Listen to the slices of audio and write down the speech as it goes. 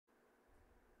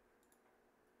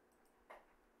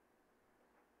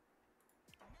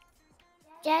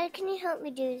Dad, can you help me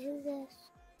do this?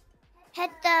 Hit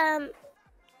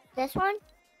this one?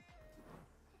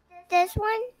 This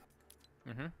one?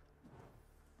 Mm-hmm.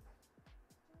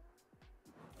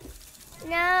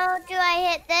 No, do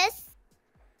I hit this?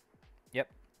 Yep.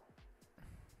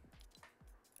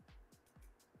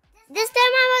 This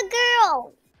time I'm a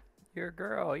girl. You're a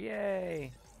girl,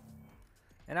 yay!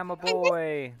 And I'm a And this,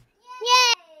 boy.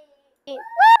 yay! Woo!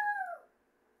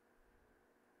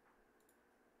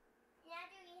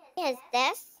 Hit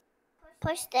this.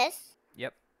 Push this.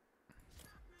 Yep.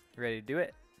 Ready to do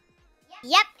it?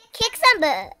 Yep, kick some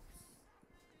butt.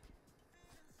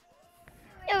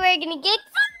 And we're gonna kick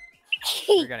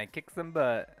We're gonna kick some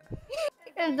butt.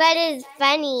 But it's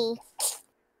funny.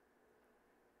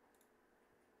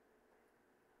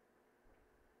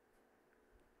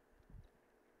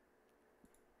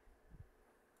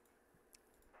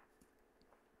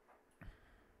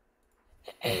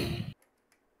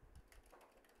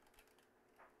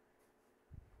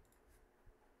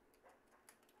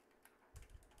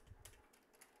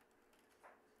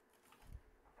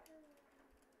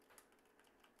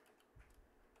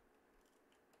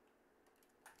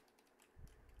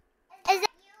 Is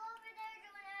that you over there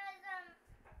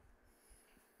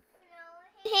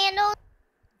doing handle?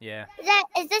 Yeah.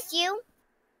 Is this you?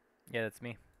 Yeah, that's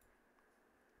me.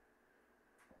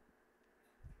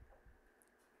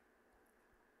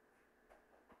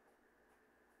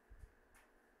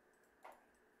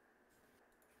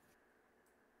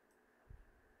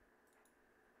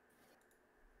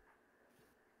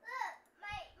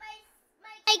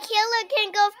 My killer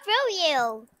can go through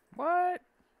you. What?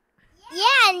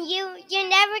 Yeah, and you're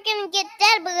never gonna get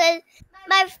dead because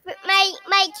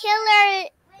my killer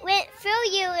went through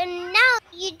you, and now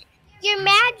you're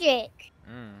magic.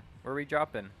 Where are we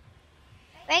dropping?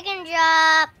 We can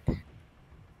drop.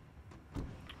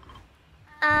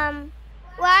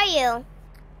 Where are you?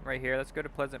 Right here. Let's go to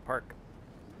Pleasant Park.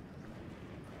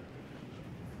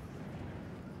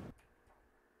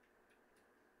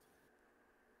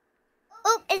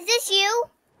 Oh, is this you?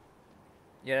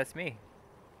 Yeah, that's me.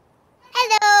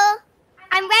 Hello.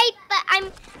 I'm right.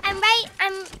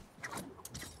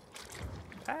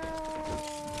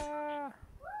 Ah!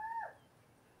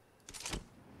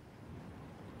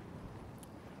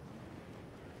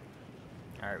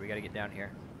 Alright, we gotta get down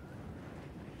here.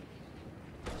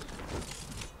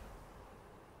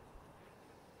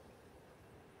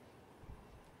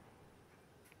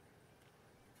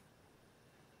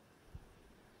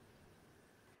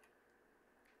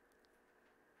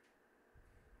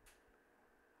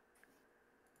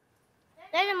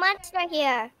 There's a monster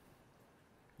here.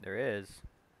 There is.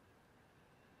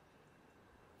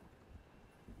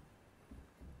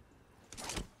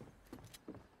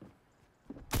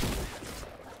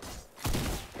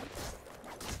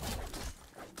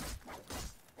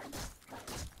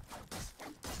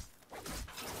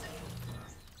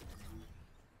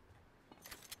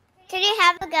 Did you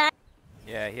have a gun?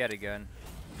 Yeah, he had a gun.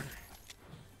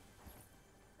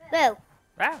 Boo.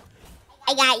 Ah!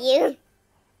 I got you.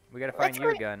 We gotta find you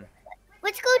a gun.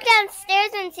 Let's go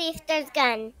downstairs and see if there's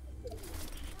gun.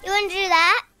 You want to do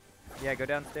that? Yeah, go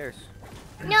downstairs.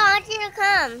 No, I want you to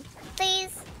come.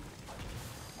 Please.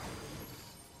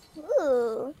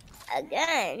 Ooh, a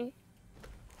gun.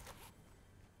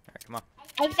 Alright, come on.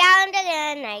 I found a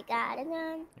gun. I got a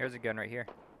gun. Here's a gun right here.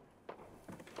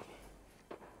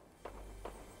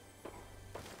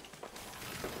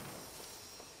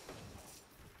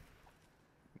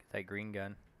 Get that green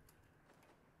gun.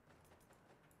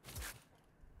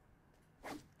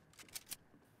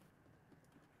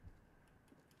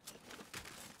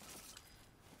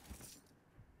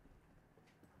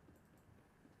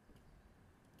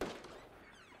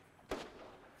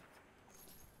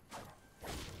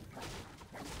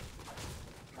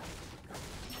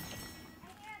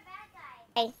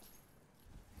 Hey.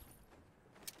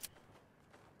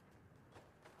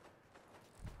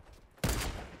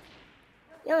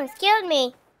 You almost killed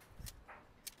me.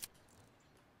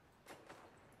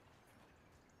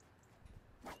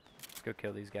 Let's go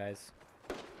kill these guys.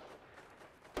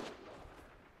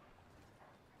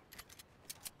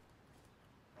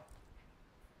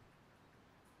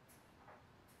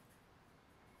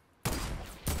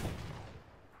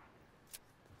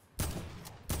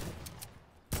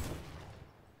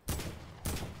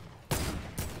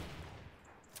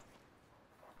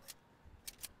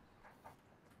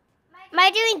 Am I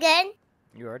doing good?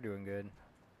 You are doing good.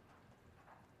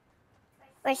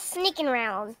 We're sneaking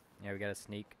around. Yeah, we gotta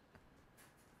sneak.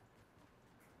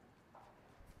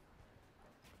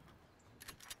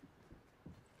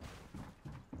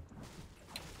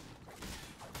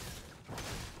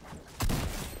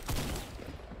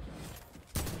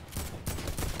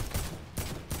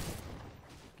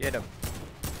 Get him.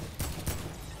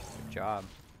 Good job.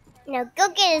 Now go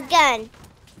get his gun.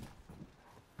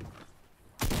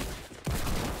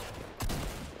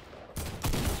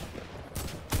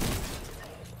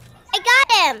 I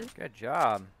got him. Good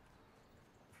job.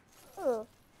 Ooh.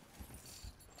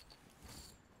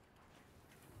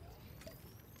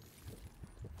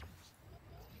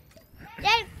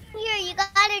 Dad, here, you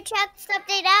gotta check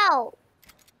something out.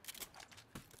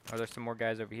 Oh, there's some more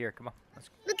guys over here. Come on.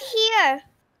 Let's... Look here.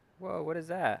 Whoa, what is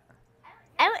that?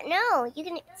 I don't know. You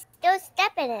can still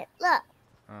step in it. Look.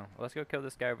 Oh, well, let's go kill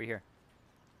this guy over here.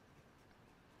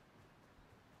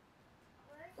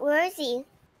 Where is he?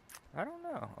 I don't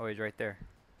know. Oh, he's right there.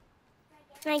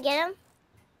 Can I get him?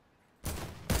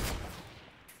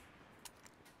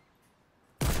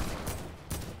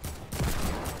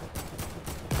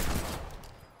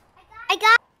 I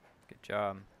got Good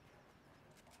job.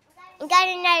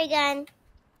 another gun.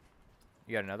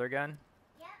 You got another gun?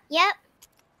 Yep.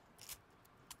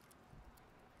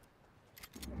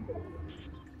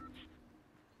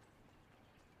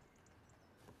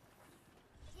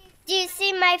 Do you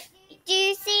see my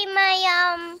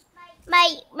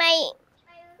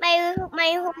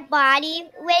my whole body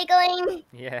wiggling?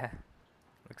 Yeah.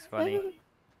 Looks funny.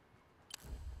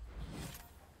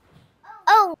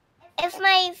 Oh, if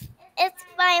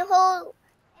my whole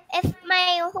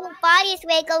body's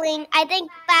wiggling, I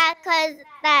think that's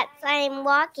I'm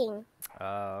walking.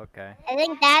 Oh, okay. I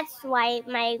think that's why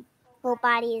my whole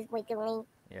body is wiggling.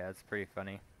 Yeah, it's pretty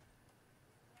funny.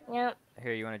 Yep.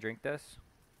 Here, you want to drink this?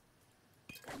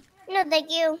 No,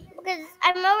 thank you. Because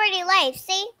I'm already live,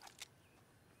 see?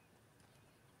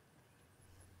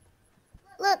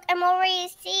 Look, I'm already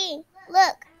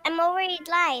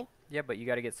live. Yeah, but you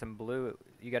got to get some blue.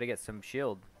 You got to get some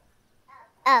shield.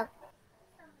 Oh.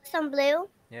 Some blue?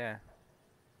 Yeah.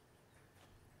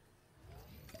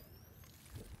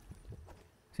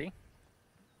 See?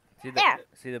 There.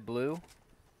 See the blue?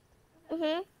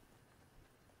 Mhm.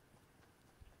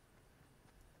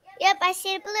 Yep, I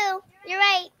see the blue. You're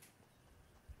right.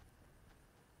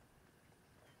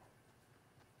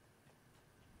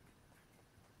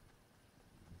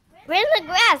 Where's the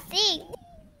grass? See?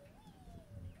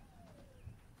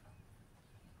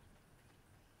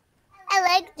 I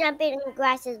like jumping in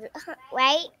grasses,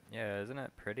 right? Yeah, isn't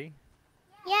it pretty?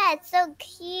 Yeah, it's so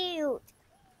cute.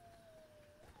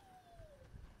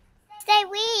 Say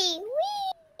wee,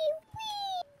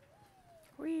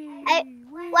 wee, wee.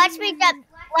 Watch me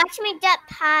jump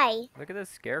high. Look at this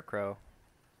scarecrow.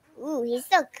 Ooh, he's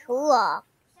so cool.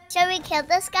 Shall we kill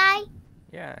this guy?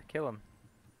 Yeah, kill him.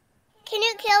 Can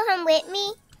you kill him with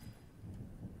me?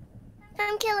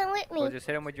 Come kill him with me. Well, just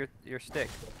hit him with your stick.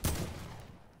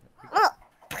 Oh,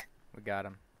 We got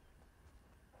him.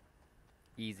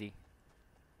 Easy.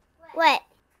 what?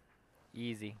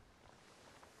 Easy.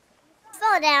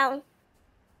 Fall down.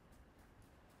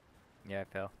 Yeah, I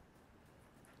fell.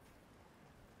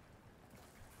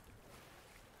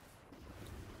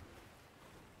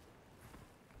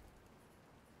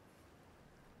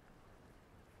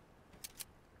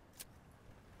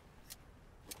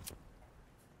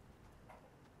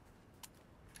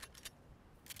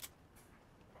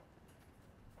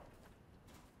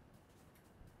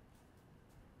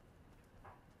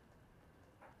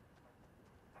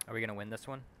 Are we gonna win this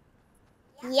one?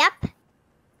 Yep.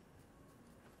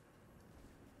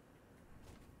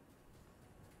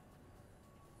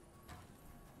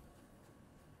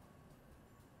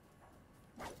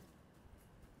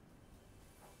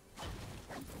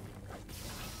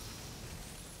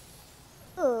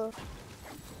 Ooh.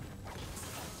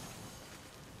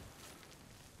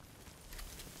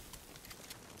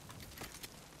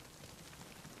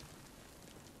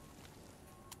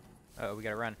 Uh-oh, we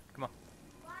gotta run. Come on.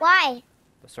 Why?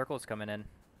 The circle's coming in.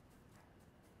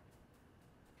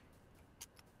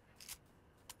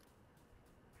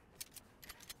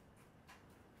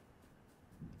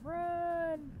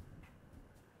 Run!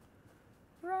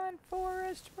 Run,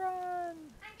 Forrest, run!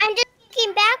 I'm just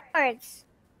looking backwards.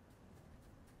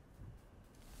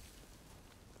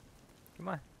 Come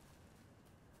on.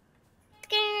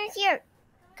 Get in here.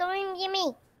 Go and get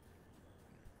me.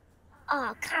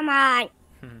 Oh, come on.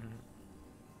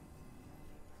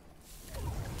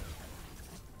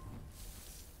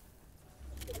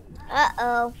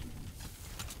 Uh-oh.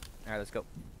 Alright, let's go.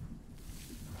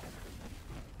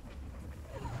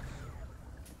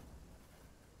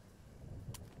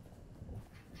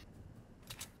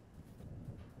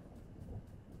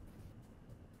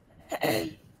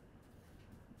 See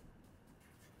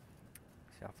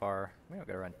how far. We don't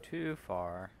gotta run too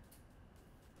far.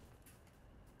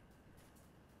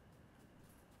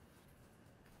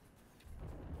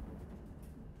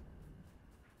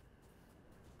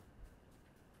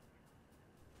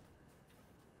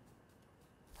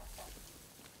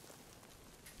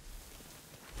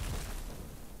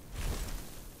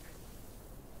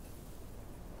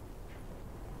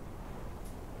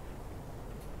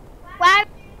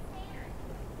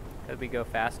 Could we go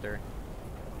faster?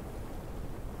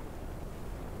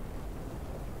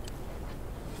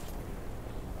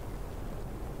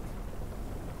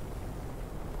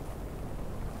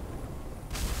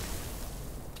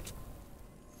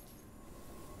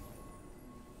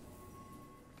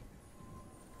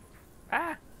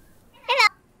 Ah!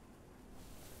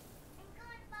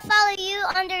 Follow you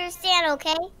understand,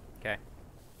 okay? Okay.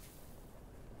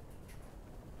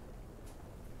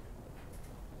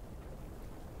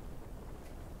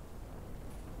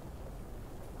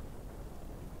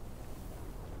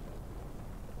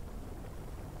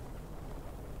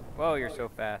 Whoa, you're so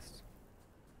fast.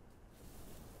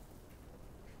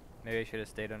 Maybe I should have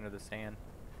stayed under the sand.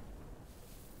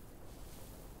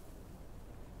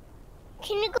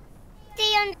 Can you go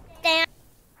stay understand?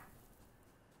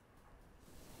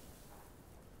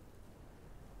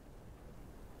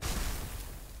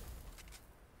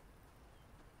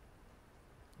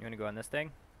 You wanna go on this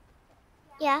thing?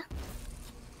 Yeah.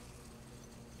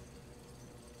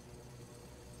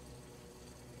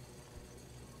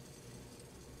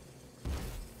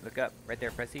 Look up, right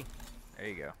there, Pressy. There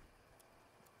you go.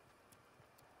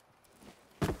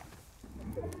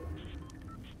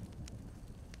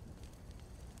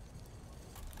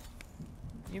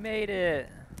 You made it!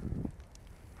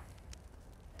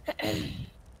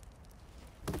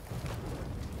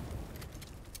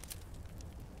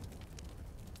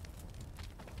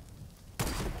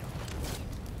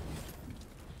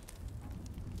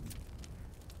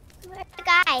 Where's the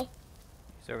guy?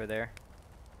 He's over there.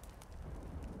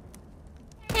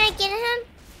 Can I get him?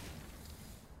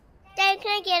 Dad,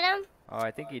 can I get him? Oh,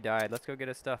 I think he died. Let's go get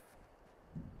his stuff.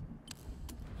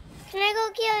 Can I go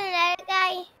kill another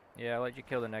guy? Yeah, I'll let you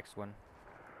kill the next one.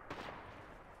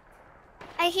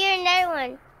 I hear another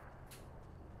one.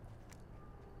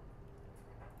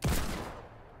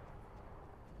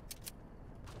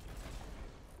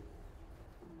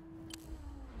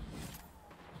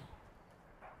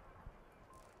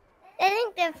 I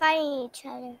think they're fighting each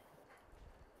other.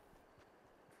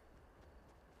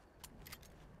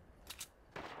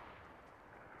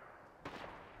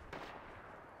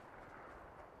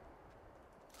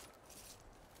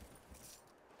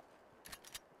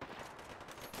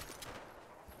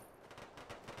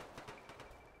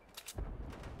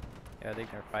 Yeah, I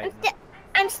think they're fighting.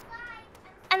 I'm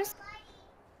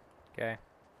Okay,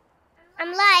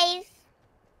 live.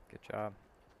 good job.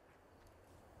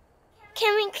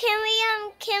 Can we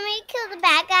kill the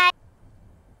bad guy?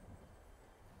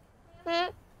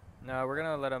 No, we're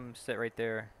gonna let him sit right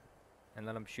there and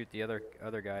let him shoot the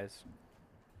other guys.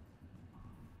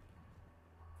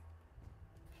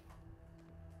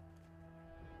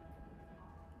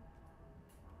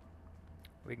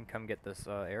 We can come get this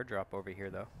airdrop over here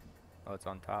though. Oh, it's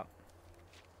on top.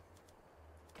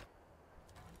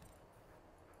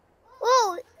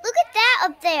 Whoa, look at that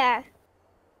up there.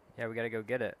 Yeah, we gotta go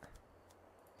get it.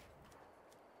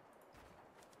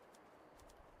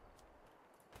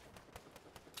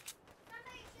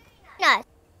 No.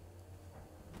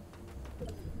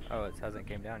 Oh, it hasn't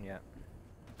came down yet.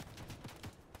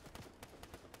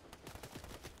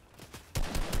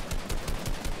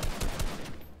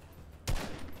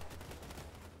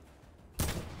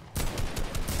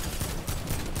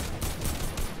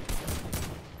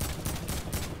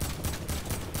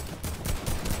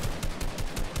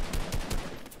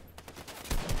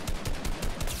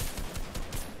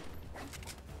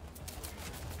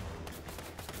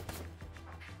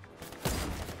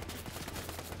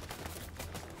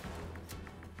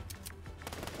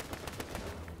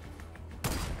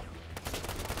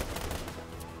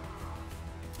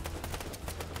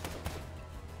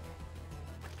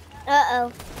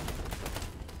 Uh-oh.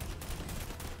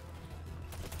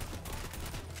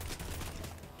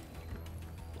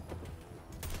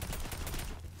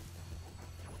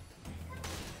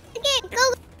 Okay,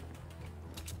 go.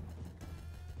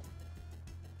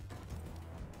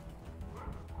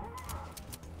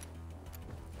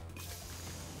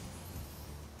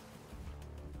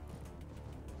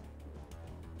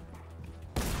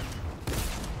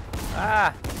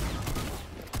 Ah!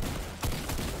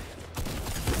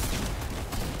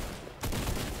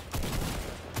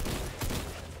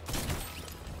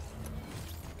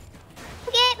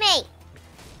 Get me.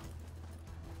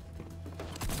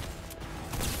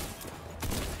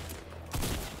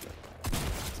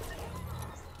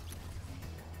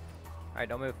 Alright,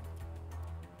 don't move.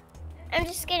 I'm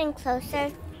just getting closer.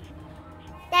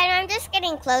 Dad, I'm just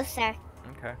getting closer.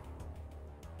 Okay.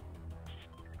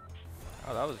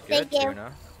 Oh, that was good, Thank you.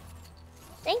 Tuna.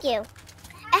 Thank you.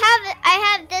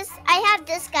 I have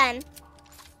this gun.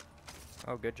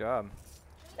 Oh, good job.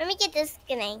 Let me get this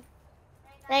gun.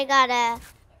 But I gotta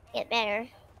get better.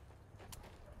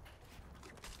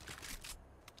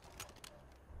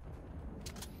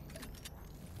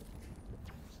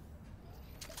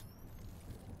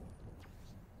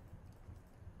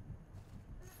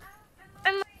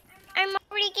 I'm I'm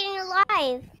already getting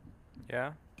alive.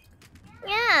 Yeah?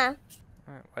 Yeah.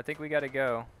 Alright, I think we gotta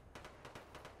go.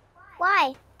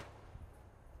 Why?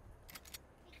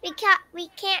 We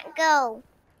can't go.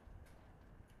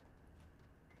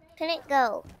 Couldn't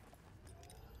go.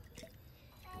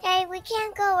 Okay, we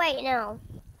can't go right now.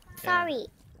 Yeah. Sorry.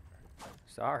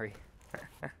 Sorry.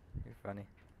 You're funny.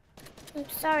 I'm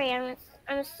sorry.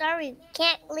 I'm sorry. We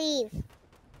can't leave.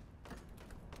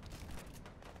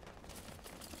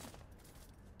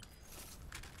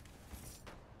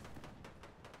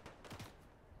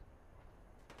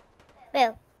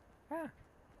 Boo. Ah.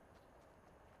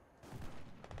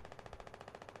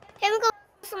 Can we go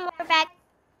some more back?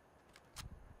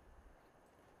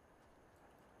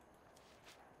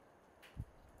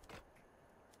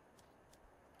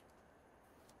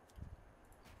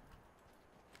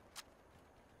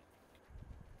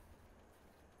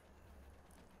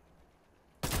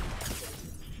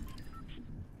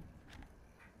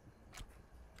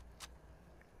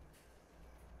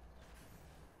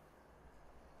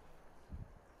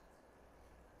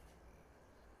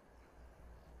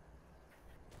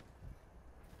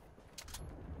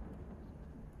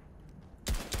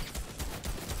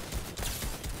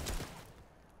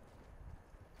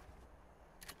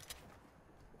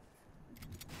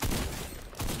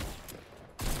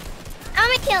 I'm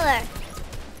a killer.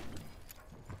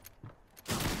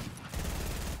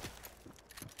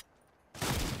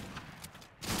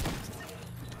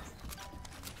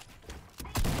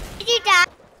 Did you die?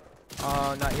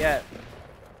 Oh, not yet.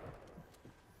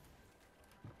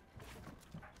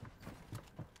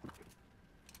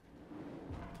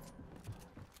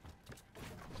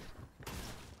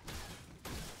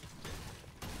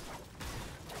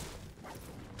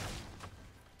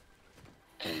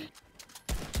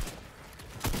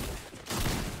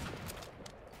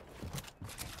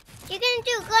 You're gonna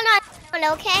do good on that one,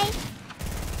 okay?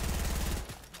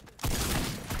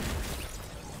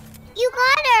 You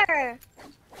got her.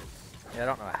 Yeah, I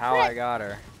don't know how I got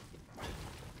her.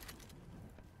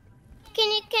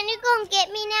 Can you go and get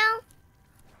me now?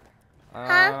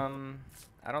 Huh?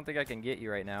 I don't think I can get you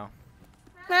right now.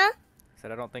 Huh? I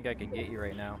said I don't think I can get you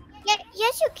right now. Yeah,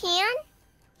 yes, you can.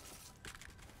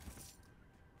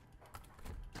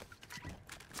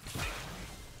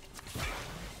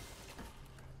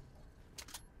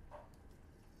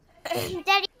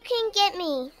 Daddy, you can get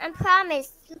me. I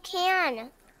promise. You can.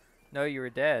 No, you were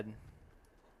dead.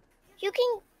 You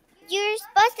can. You're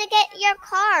supposed to get your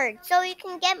card so you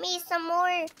can get me some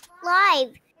more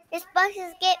live. You're supposed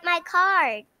to get my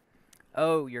card.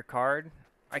 Oh, your card?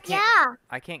 Yeah.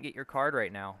 I can't get your card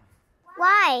right now.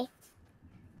 Why?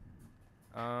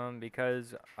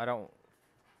 Because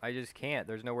I just can't.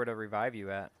 There's nowhere to revive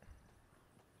you at.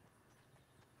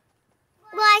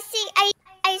 Well,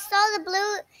 I saw the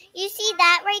blue. You see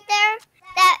that right there?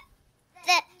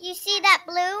 That you see that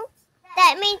blue?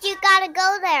 That means you gotta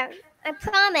go there. I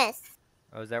promise.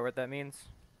 Oh, is that what that means?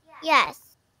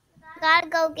 Yes. Gotta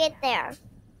go get there.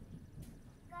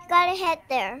 Gotta head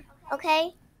there.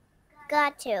 Okay?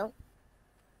 Got to.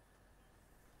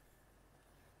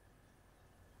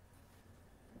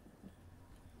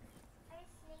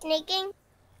 Sneaking?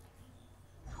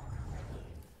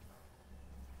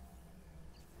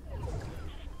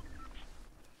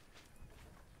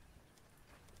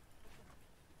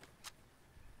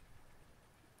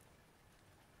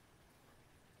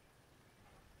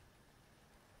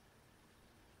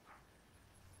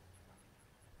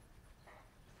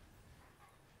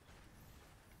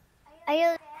 Are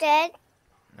you dead?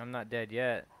 I'm not dead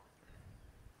yet.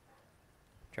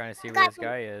 Trying to see where Got this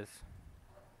guy is.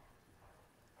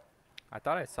 I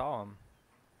thought I saw him.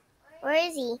 Where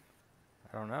is he?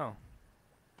 I don't know.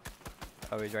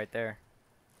 Oh, he's right there.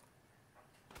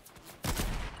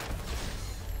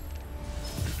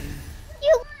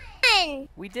 You won!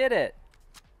 We did it!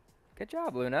 Good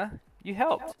job, Luna. You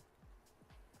helped.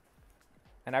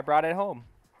 And I brought it home.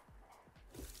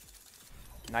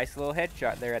 Nice little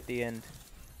headshot there at the end.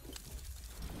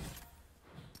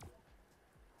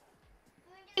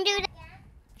 Do that.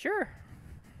 Sure.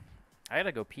 I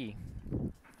gotta go pee.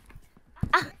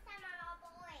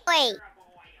 Wait.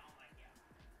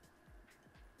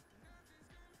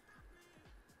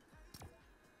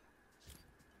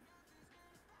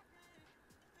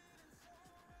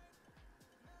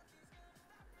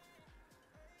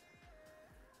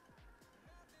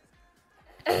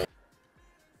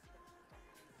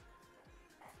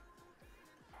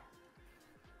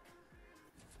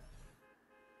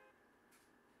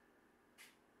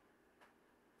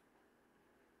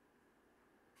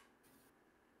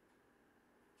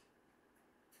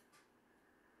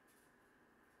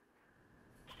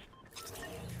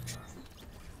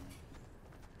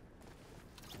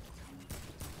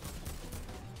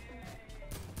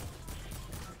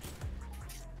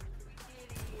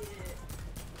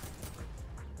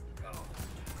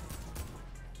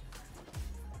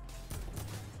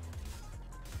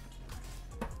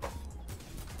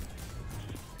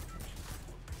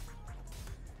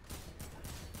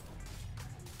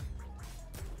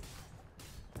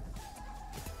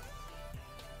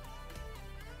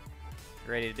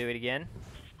 Ready to do it again?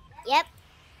 Yep.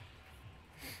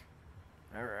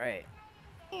 All right.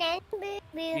 And then,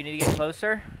 You need to get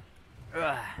closer.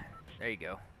 Ugh. There you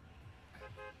go.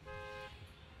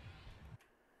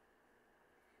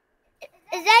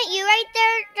 Is that you right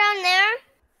there, down there?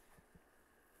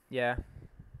 Yeah.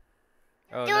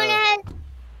 Oh Doing no. it?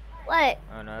 What?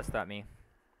 Oh no, that's not me.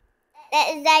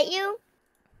 Is that you?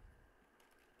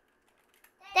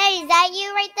 Daddy, is that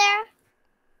you right there?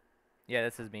 Yeah,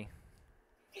 this is me.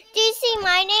 Do you see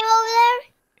my name over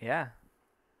Yeah.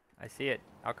 I see it.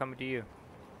 I'll come to you.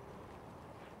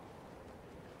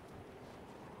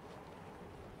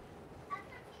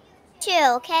 there?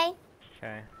 Too, okay?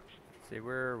 Okay. Let's see,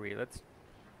 where are we? Let's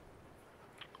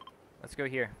go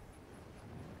here.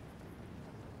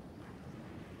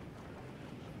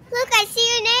 Look, I see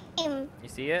your name. You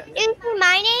see it? Do you see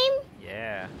my name?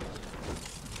 Yeah.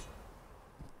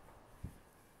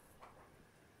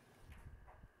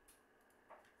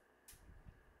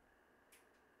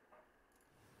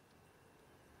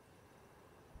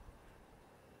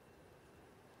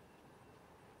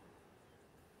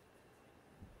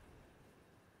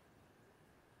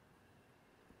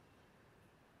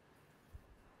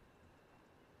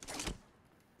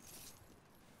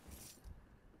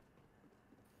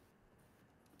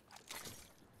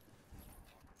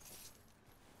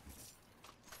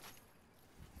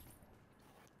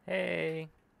 Hey.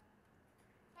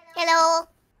 Hello.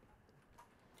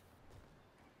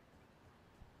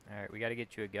 All right, we got to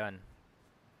get you a gun.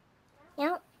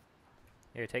 Yep.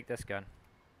 Here, take this gun.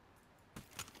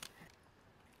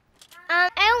 I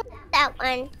don't want that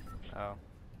one. Oh.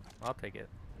 I'll take it.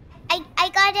 I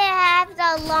gotta have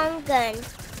the long gun.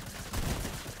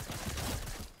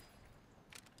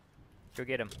 Go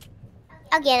get him.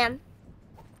 I'll get him.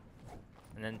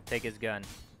 And then take his gun.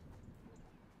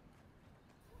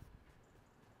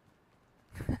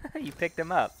 You picked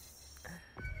him up.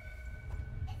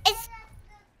 It's...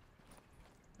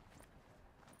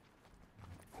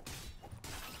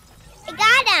 I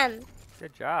got him.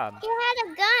 Good job. He had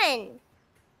a gun.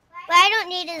 But I don't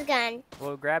need his gun.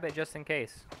 Well, grab it just in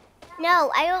case.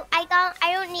 No, I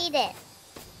don't need it.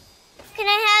 Can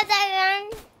I have that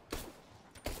gun?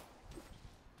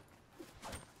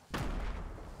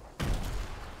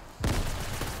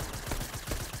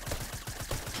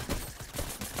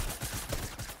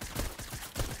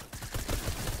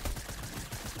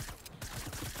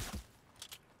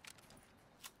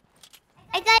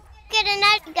 I gotta get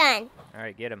another gun. All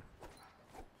right, get him.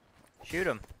 Shoot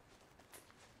him.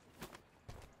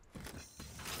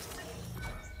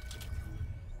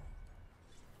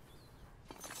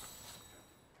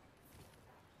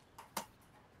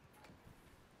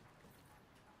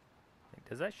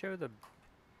 Does that show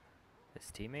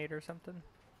his teammate or something?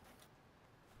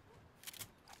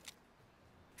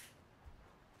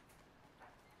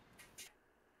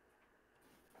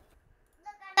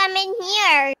 I'm in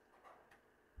here.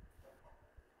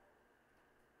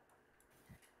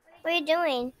 What are you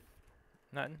doing?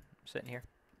 Nothing. I'm sitting here.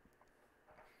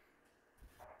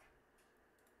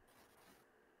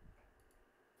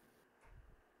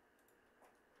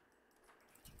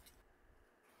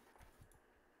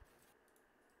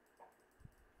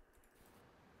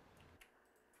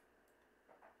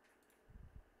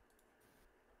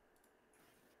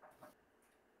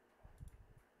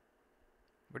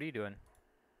 What are you doing?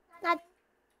 Not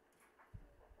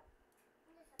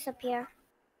up here.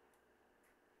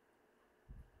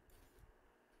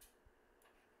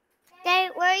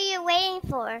 Dad, what are you waiting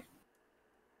for?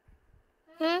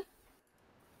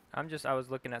 I was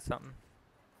looking at something.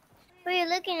 Were you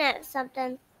looking at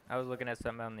something? I was looking at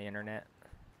something on the internet.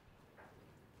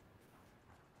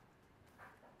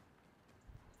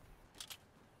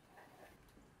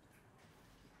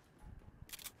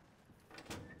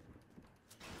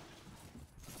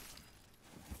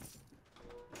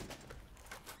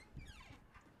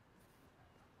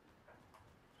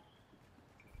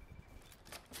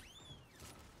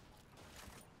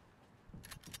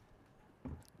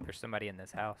 There's somebody in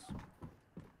this house.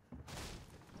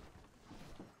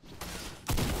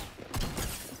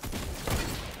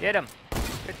 Get him.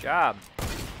 Good job.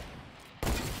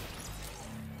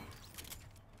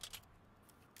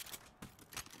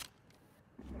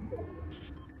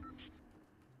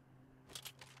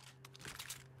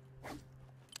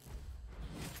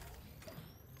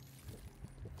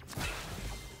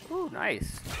 Ooh,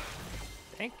 nice.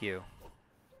 Thank you.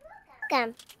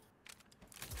 Come.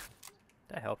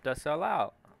 That helped us all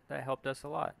out. That helped us a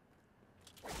lot.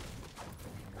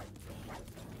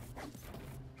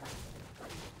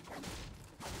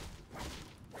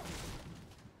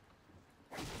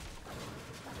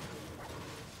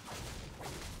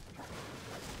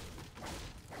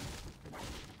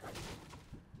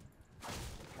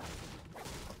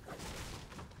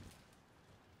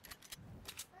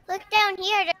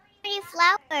 Here, there's pretty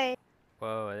flowers.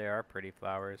 Whoa, they are pretty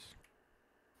flowers.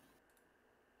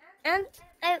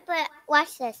 But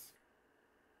watch this.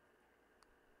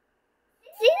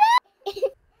 See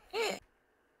that?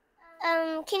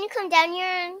 Can you come down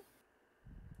here?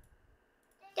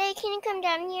 Daddy, can you come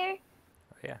down here?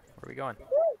 Oh yeah, where are we going?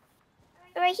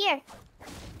 Right here.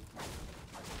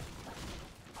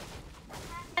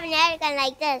 I have another gun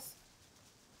like this.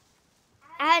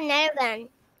 I have another gun. You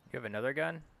have another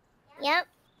gun? Yep.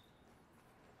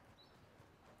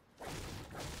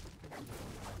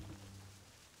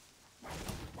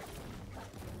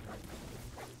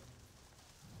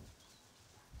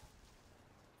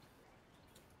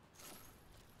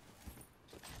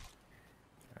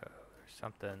 There's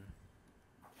something.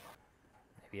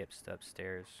 Maybe it's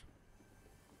upstairs.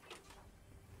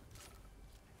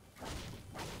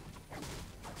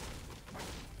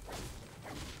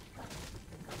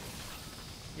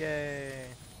 Yay!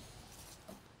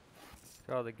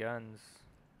 Look at all the guns.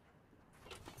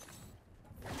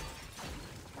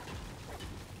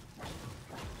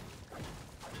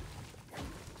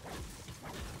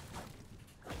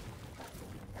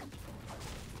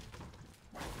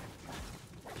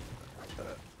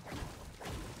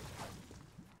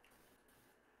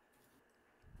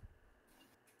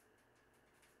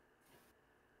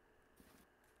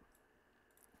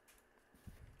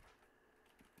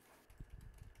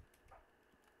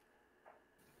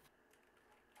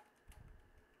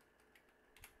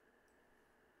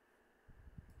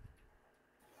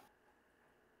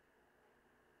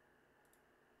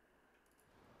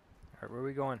 Alright, where are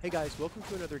we going? Hey guys, welcome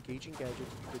to another Gauging Gadgets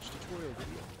Twitch tutorial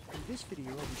video. In this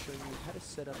video, I'll be showing you how to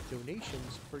set up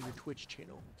donations for your Twitch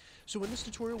channel. So in this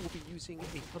tutorial, we'll be using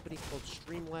a company called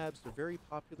Streamlabs. They're very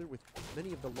popular with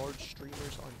many of the large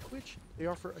streamers on Twitch. They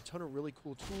offer a ton of really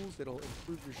cool tools that'll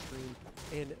improve your stream,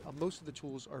 and most of the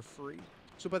tools are free.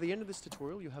 So by the end of this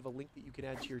tutorial, you'll have a link that you can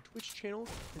add to your Twitch channel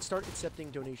and start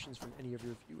accepting donations from any of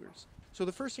your viewers. So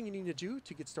the first thing you need to do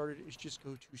to get started is just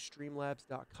go to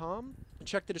streamlabs.com and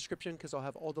check the description because I'll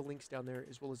have all the links down there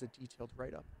as well as a detailed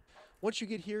write-up. Once you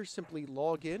get here, simply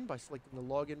log in by selecting the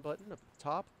login button up at the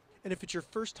top. And if it's your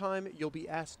first time, you'll be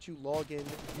asked to log in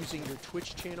using your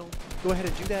Twitch channel. Go ahead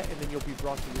and do that, and then you'll be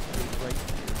brought to this page right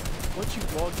here. Once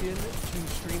you've logged in to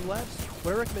Streamlabs,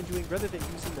 what I recommend doing, rather than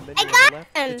using the menu on the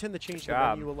left, they tend to change the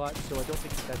menu a lot, so I don't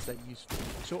think that's that useful.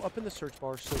 So up in the search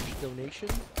bar, search donation.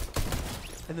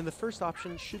 And then the first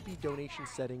option should be donation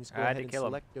settings. Go ahead and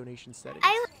select donation settings.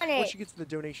 Once you get to the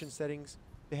donation settings,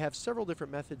 they have several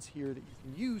different methods here that you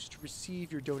can use to receive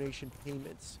your donation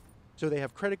payments. So they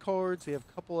have credit cards, they have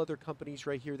a couple other companies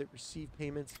right here that receive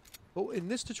payments. But in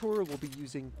this tutorial, we'll be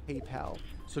using PayPal.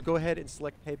 So go ahead and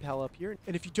select PayPal up here.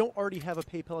 And if you don't already have a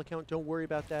PayPal account, don't worry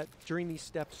about that. During these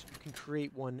steps, you can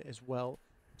create one as well.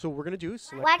 So what we're going to do is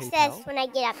select Watch PayPal. this when I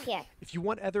get up here. If you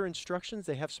want other instructions,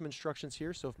 they have some instructions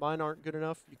here. So if mine aren't good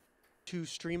enough, to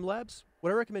Streamlabs,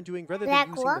 what I recommend doing, rather than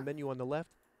using the menu on the left,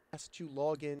 is to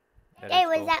log in. Hey,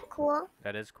 was that cool?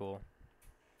 That is cool.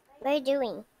 What are you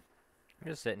doing? I'm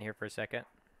just sitting here for a second.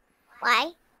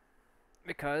 Why?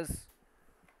 Because...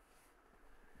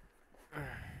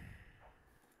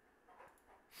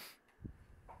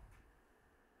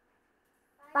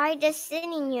 Why are you just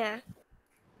sitting here?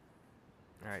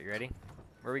 Alright, you ready?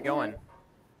 Where are we going?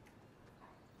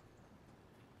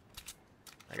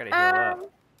 I gotta heal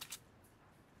up.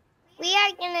 We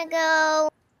are gonna go...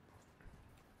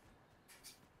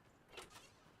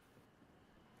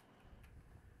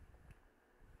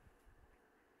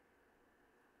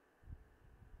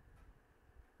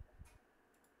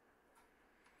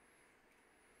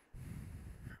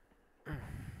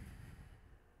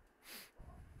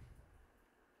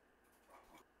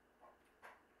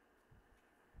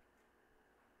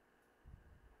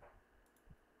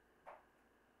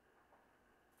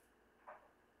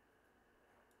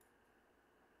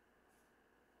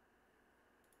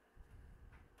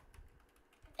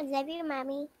 I love you,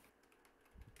 Mommy.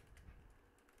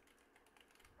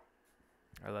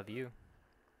 I love you.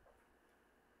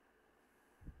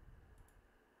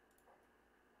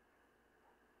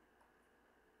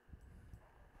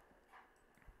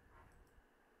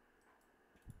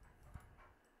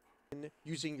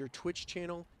 Using your Twitch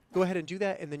channel, go ahead and do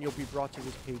that, and then you'll be brought to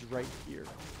this page right here.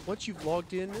 Once you've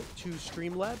logged in to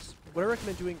Streamlabs, what I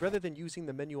recommend doing, rather than using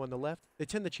the menu on the left, they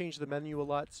tend to change the menu a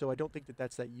lot, so I don't think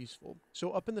that's that useful.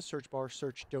 So up in the search bar,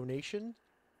 search donation,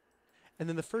 and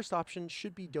then the first option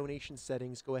should be donation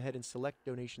settings. Go ahead and select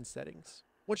donation settings.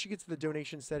 Once you get to the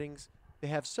donation settings, they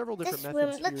have several different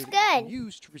methods here that you can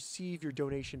use to receive your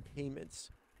donation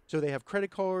payments. So they have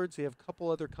credit cards, they have a couple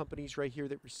other companies right here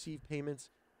that receive payments.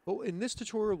 Well, in this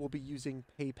tutorial, we'll be using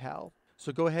PayPal.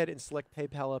 So go ahead and select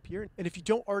PayPal up here. And if you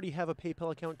don't already have a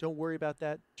PayPal account, don't worry about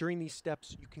that. During these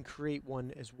steps, you can create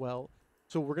one as well.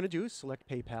 So what we're going to do is select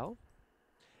PayPal.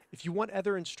 If you want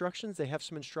other instructions, they have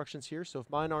some instructions here. So if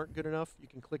mine aren't good enough, you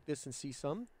can click this and see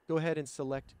some. Go ahead and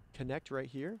select Connect right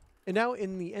here. And now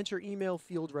in the Enter Email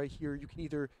field right here, you can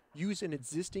either use an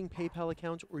existing PayPal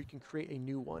account or you can create a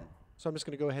new one. So I'm just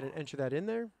going to go ahead and enter that in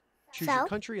there. Choose your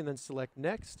country and then select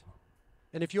Next.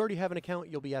 And if you already have an account,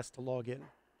 you'll be asked to log in.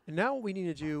 And now what we need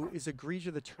to do is agree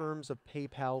to the terms of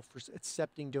PayPal for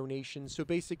accepting donations. So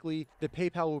basically, the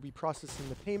PayPal will be processing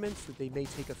the payments, that they may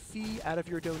take a fee out of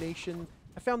your donation.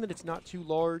 I found that it's not too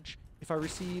large. If I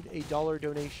receive a $1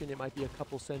 donation, it might be a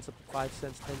couple cents, up to 5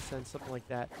 cents, 10 cents, something like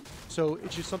that. So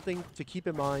it's just something to keep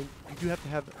in mind. You do have to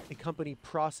have a company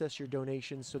process your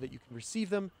donations so that you can receive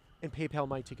them, and PayPal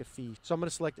might take a fee. So I'm going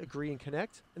to select Agree and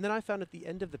Connect. And then I found at the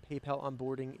end of the PayPal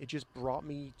onboarding, it just brought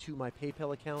me to my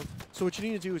PayPal account. So what you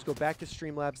need to do is go back to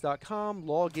streamlabs.com,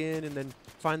 log in, and then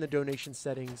find the donation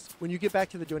settings. When you get back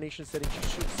to the donation settings, you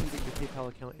should see that your PayPal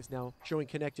account is now showing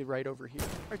connected right over here.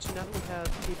 All right, so now that we have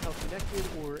PayPal connected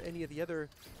or any of the other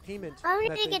payment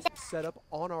methods set up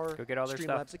on our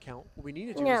Streamlabs account, what we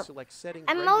need to do is select Settings.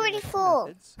 I'm already full.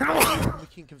 We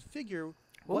can configure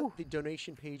what the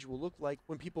donation page will look like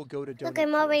when people go to donate. Look,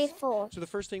 I'm already full. So the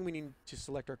first thing, we need to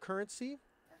select our currency.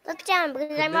 Look down,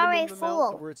 because I'm already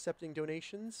full. We're accepting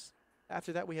donations.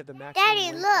 After that, we have the maximum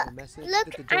Daddy, message look,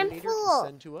 that the donator I'm full. can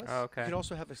send to us. Oh, okay. You can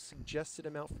also have a suggested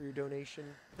amount for your donation,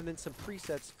 and then some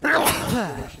presets for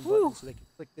the donation button. So they can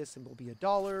click this and it'll be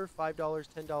 $1, $5,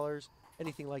 $10,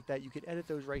 anything like that. You can edit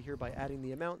those right here by adding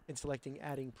the amount and selecting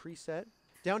Adding Preset.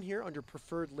 Down here under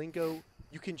Preferred Lingo,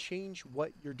 you can change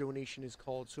what your donation is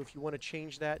called. So if you want to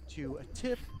change that to a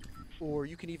tip, or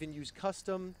you can even use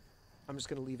custom, I'm just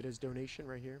going to leave it as donation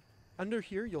right here. Under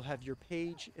here, you'll have your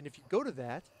page, and if you go to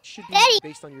that, it should be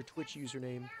based on your Twitch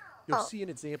username. You'll see an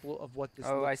example of what this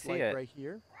looks like right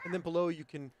here. And then below, you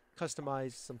can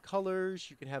customize some colors.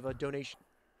 You can have a donation.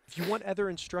 If you want other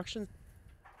instructions,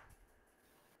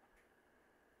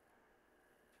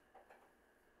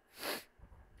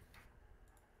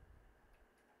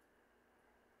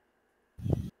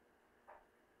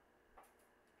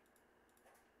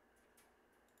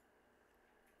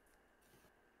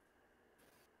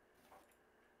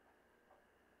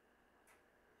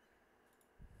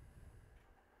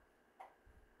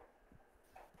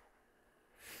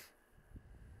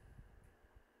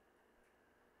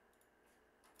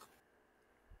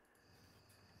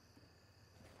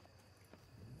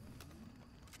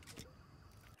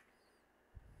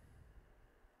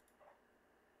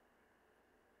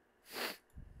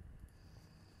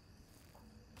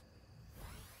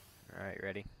 All right,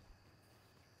 ready?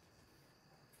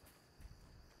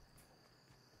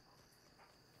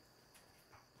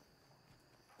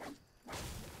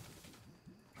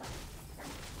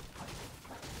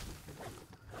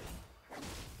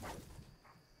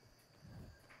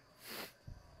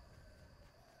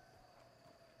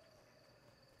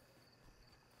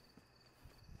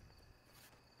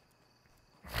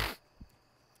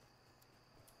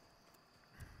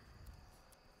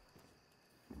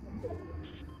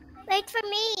 Wait for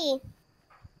me.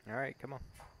 All right, come on.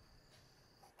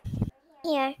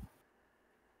 Here.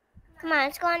 Come on,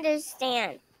 let's go under the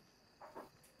stand.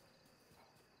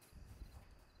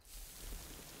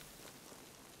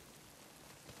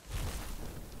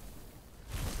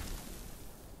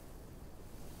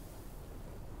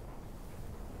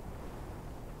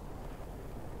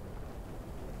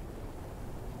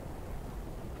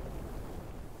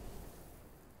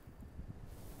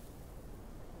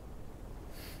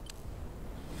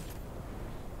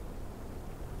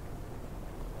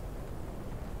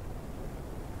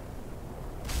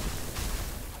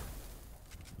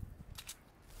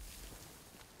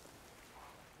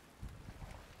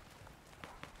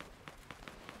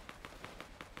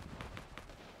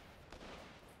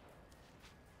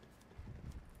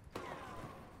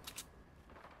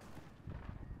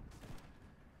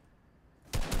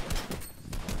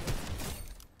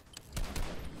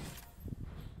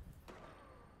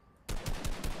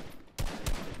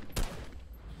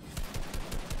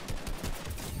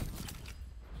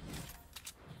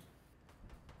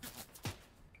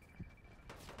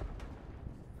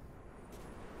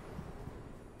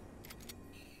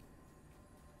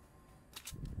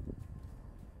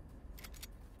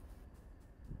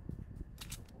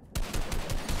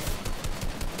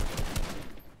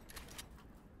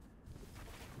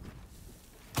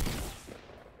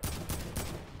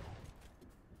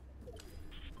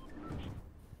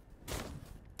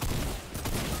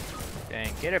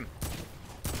 Dang, get him.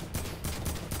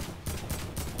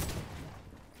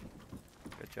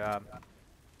 job.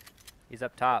 He's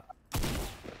up top.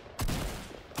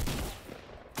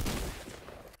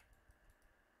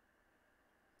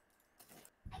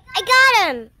 I got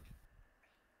him!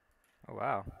 Oh,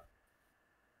 wow.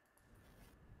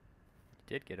 You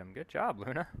did get him. Good job,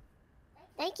 Luna.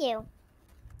 Thank you.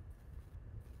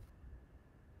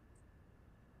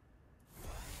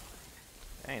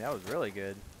 Dang, that was really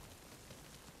good.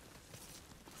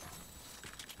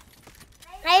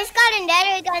 I just got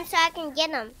another gun so I can get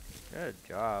him. Good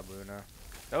job, Luna.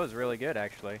 That was really good,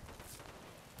 actually.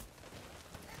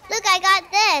 Look, I got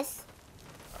this.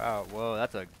 Oh, whoa,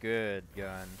 that's a good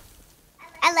gun.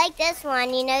 I like this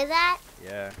one, you know that?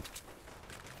 Yeah.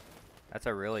 That's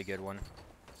a really good one.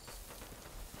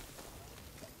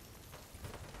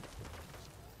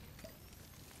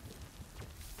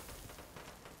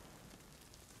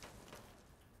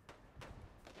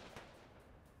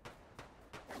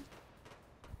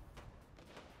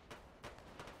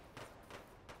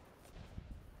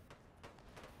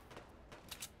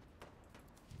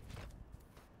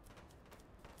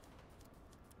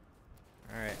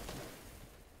 Alright.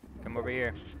 Come over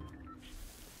here.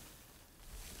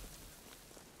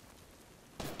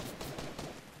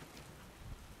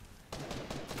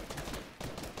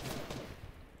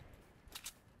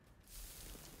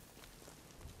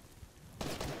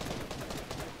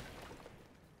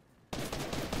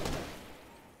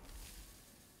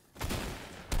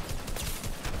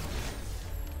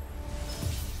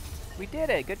 We did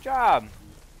it! Good job!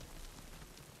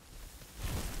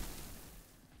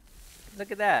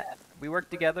 Look at that. We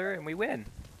work together and we win.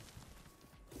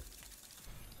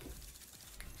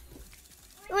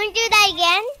 You want to do that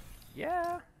again?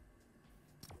 Yeah.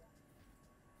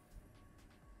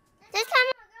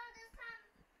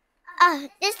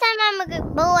 This time I'm a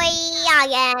good boy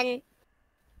again.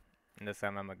 And this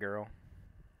time I'm a girl.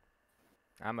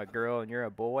 I'm a girl and you're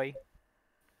a boy.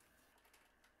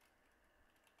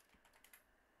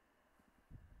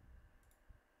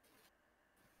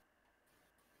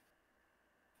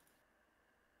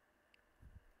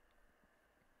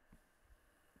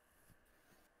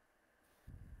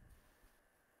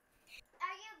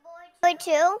 Boy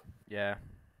too? Yeah.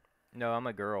 No, I'm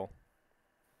a girl.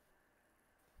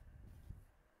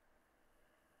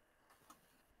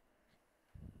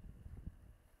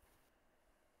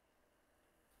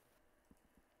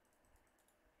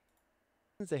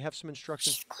 They have some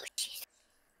instructions.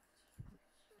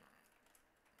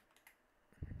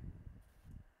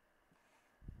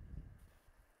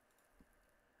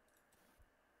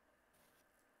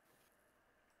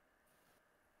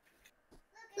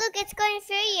 Look, it's going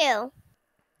through you.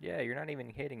 Yeah, you're not even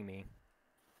hitting me.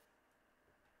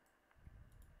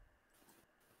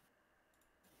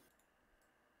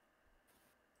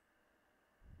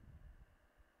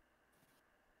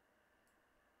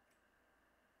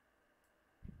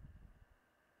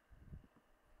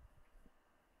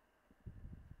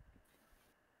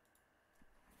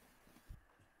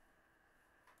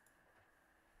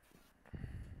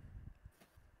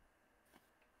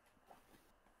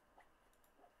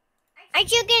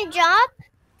 Aren't you gonna jump?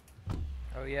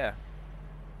 Oh yeah.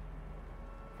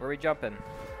 Where are we jumping?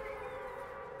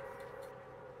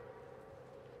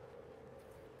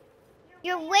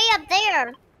 You're way up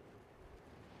there.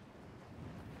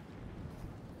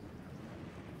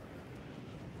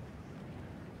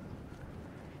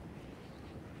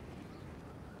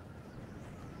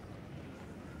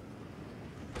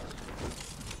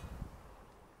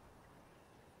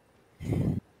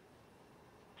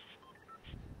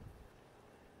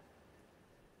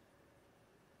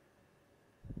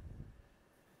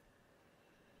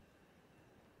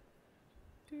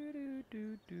 Do do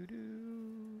do do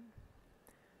do.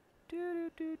 Do do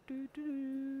do do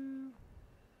do.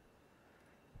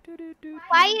 Do do do.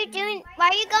 Why are you going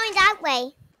that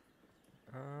way?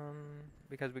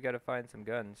 Because we gotta find some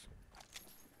guns.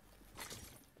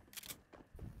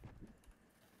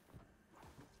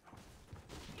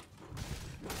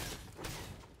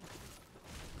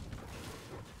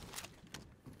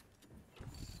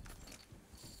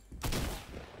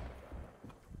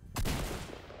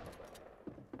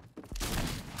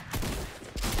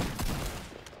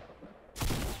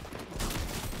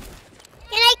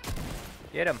 Can I?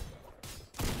 Get him.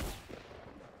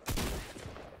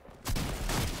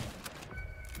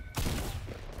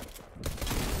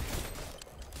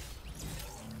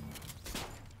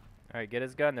 Alright, get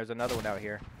his gun. There's another one out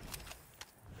here.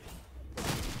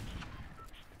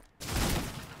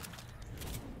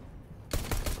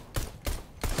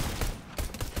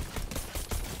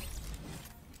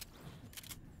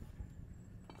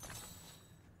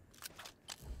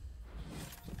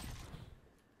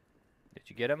 Did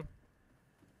you get him?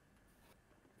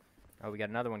 Oh, we got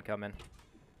another one coming.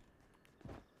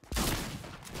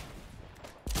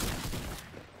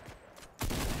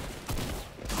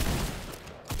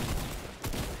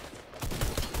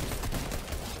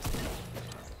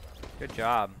 Good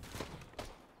job.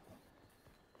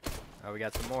 Oh, we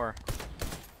got some more.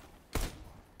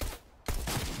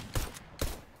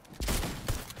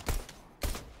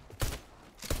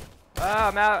 Oh,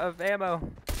 I'm out of ammo.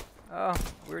 Oh,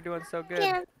 we're doing so good.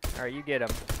 Yeah. Alright, you get him.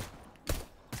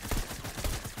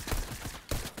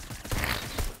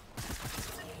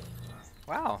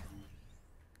 Wow.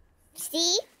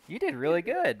 See? You did really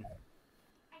good.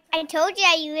 I told you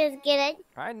you was good.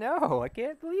 I know. I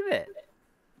can't believe it.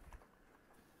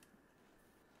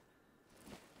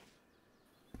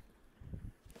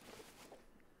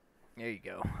 There you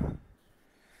go.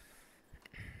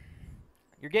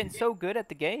 You're getting so good at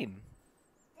the game.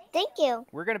 Thank you.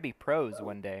 We're gonna be pros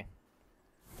one day.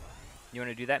 You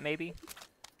wanna do that maybe?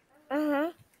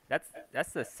 Uh-huh.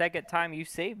 That's the second time you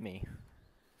saved me.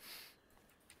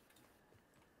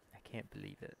 I can't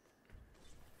believe it.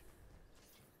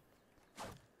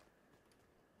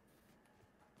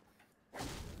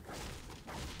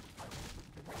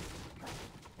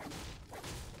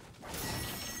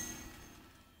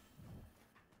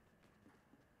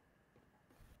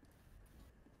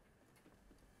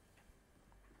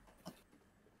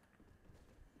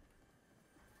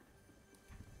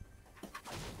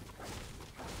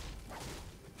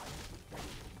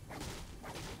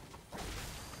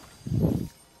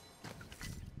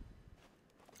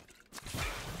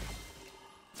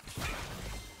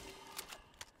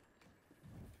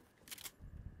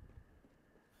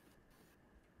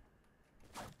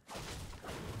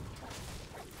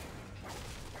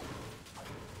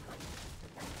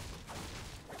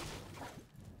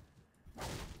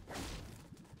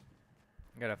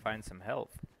 Gotta find some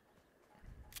health.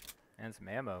 And some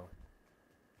ammo.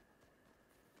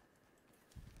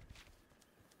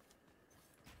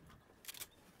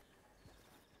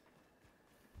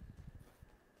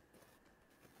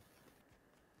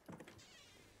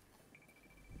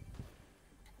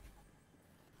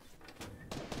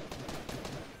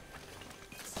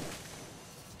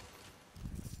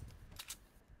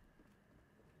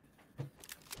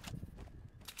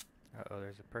 Uh-oh,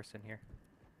 there's a person here.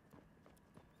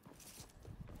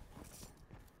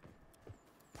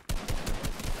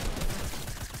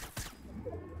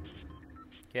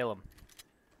 Kill him.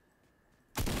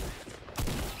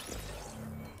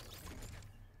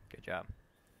 Good job.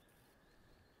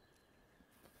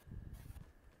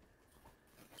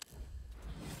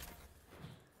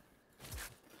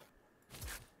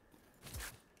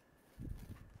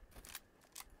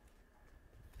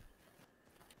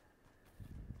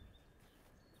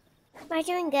 Am I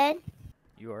doing good?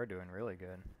 You are doing really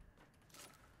good.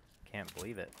 Can't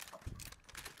believe it.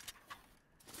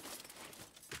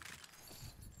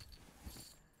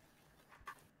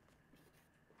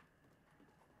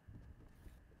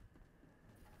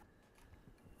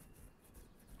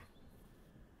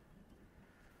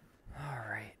 All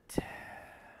right.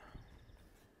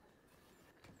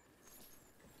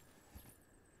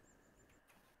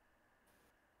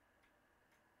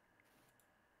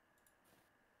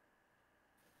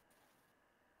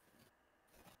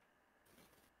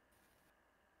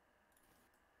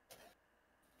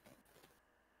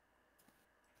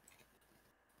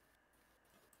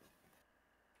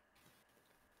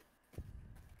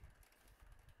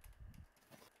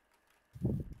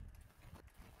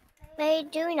 What are you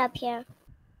doing up here?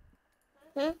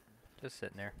 Hmm? Just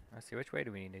sitting there. Let's see, which way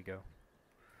do we need to go?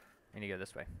 We need to go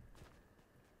this way.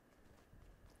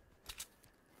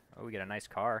 Oh, we got a nice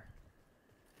car.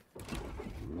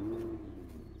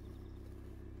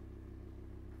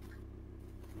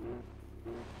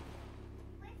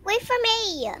 Wait for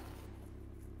me.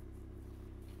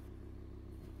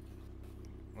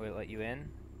 Will it let you in?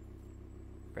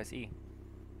 Press E.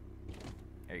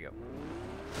 There you go.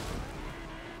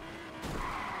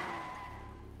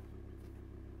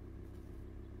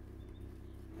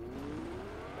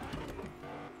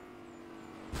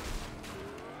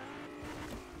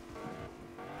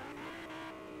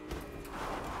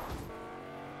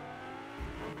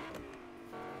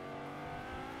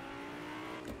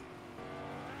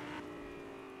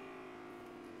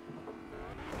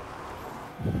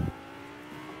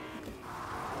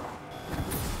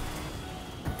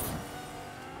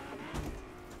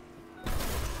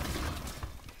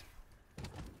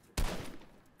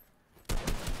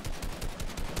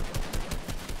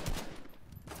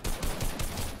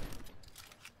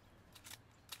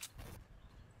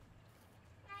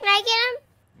 Can I get him?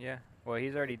 Yeah. Well,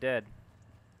 he's already dead.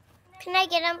 Can I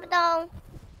get him though?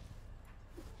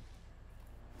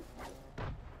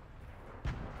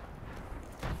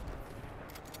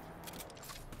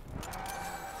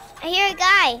 I hear a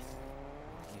guy.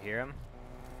 You hear him?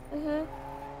 Mhm.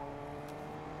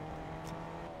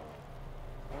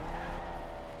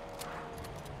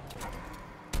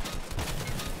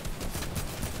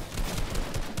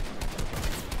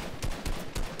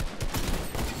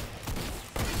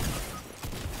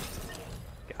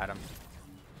 Got him.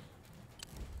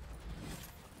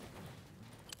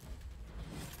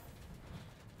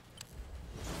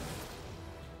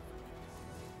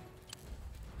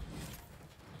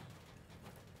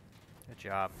 Good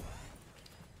job.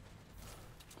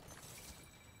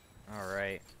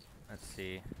 Alright. Let's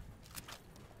see.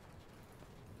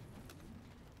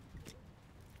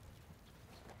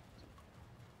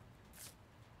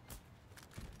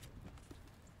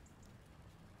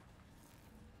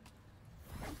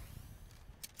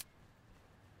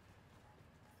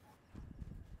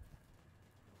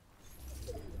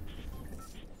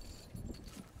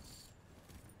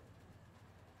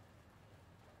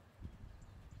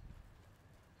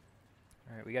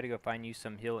 Alright, we gotta go find you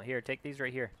some heal. Here, take these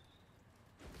right here.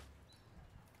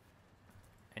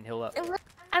 And heal up.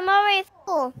 I'm already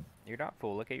full. You're not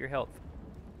full. Look at your health.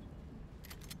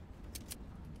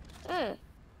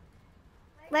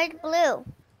 Where's blue?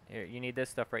 Here, you need this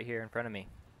stuff right here in front of me.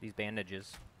 These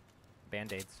bandages.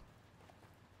 Band-aids.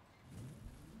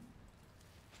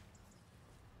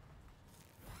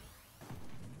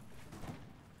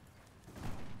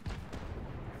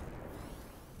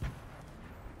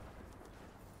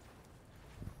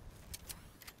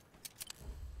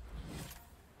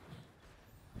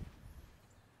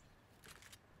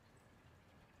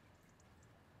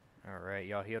 Alright,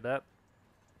 y'all healed up?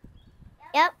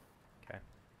 Yep. Okay.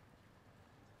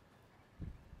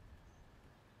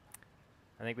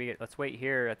 I think let's wait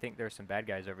here. I think there's some bad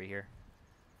guys over here.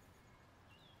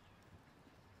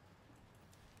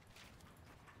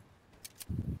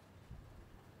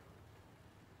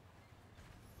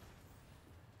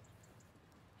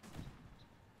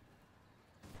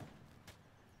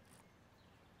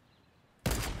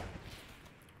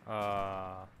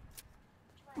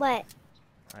 What?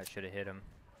 I should have hit him.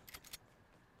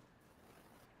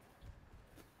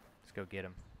 Let's go get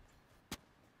him.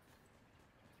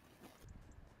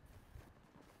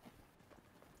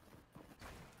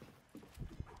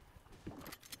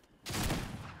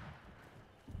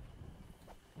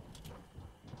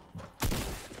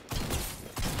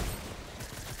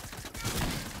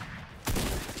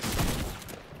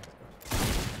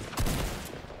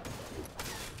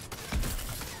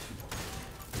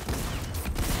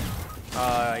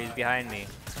 He's behind me.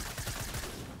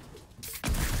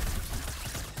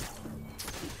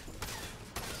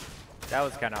 That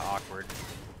was kind of awkward.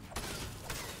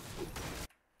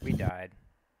 We died.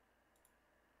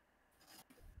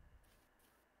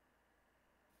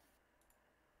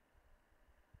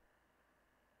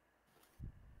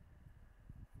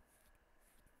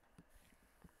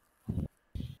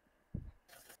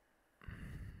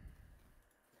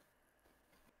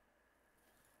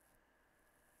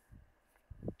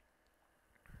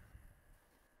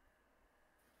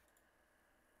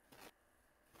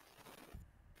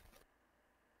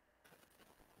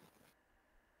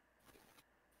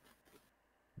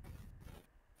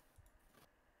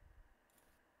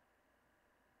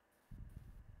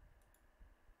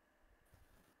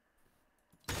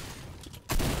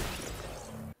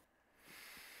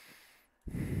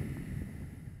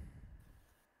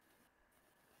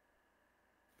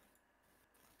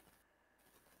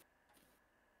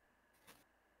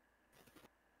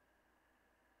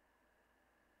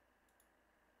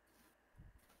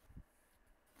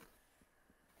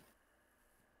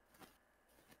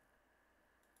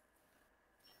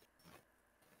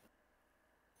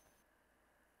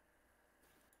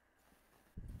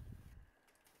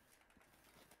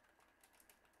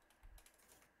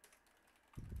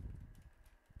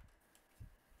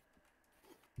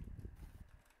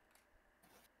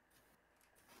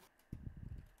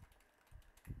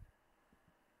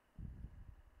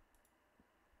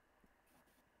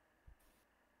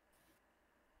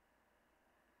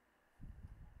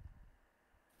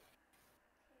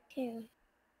 Okay.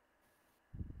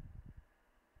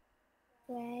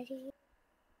 Ready?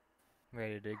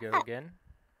 Ready to go again?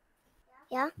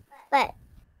 Yeah, but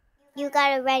you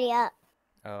gotta ready up.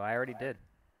 Oh, I already did.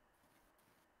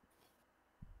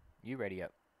 You ready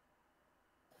up.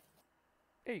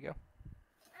 There you go.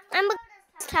 I'm a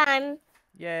this time.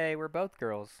 Yay, we're both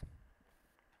girls.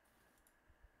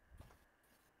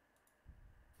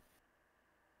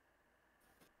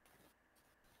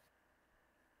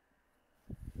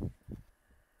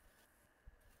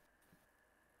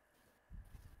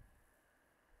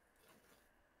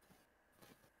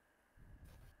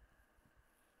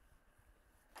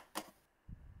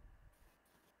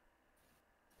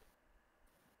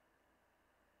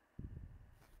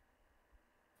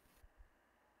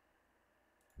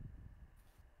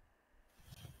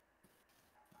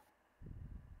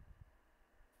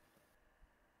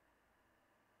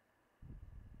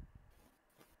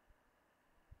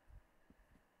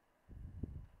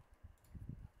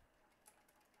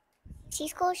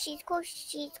 She's cool. She's cool.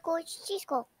 She's cool. She's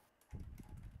cool.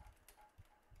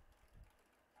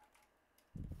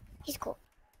 He's cool.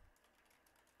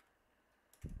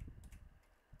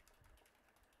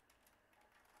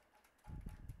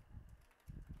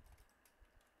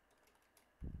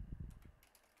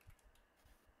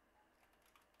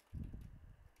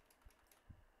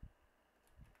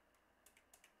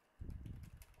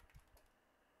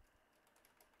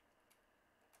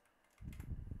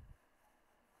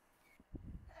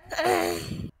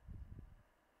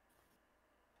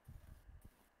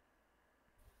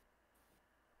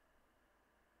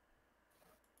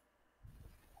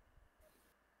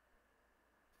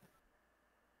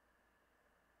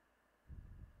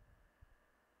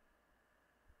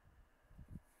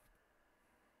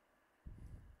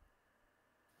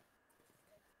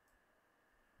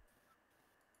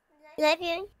 Love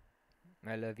you.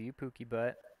 I love you, Pookie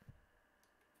Butt.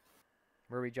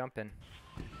 Where are we jumping?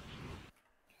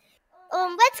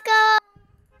 Let's go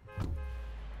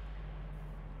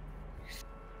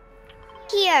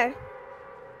here.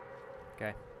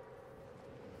 Okay.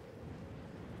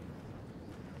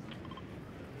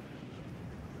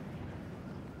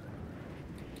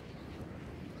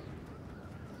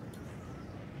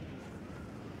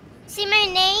 See my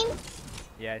name?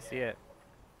 Yeah, I see it.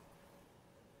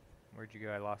 Where'd you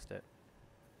go? I lost it.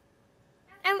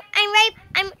 I'm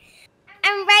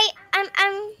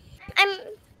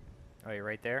Oh, you're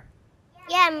right there?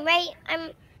 yeah,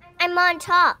 I'm on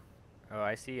top. Oh,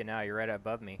 I see you now. You're right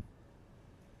above me.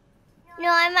 No,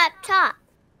 I'm up top.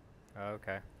 Oh,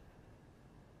 okay.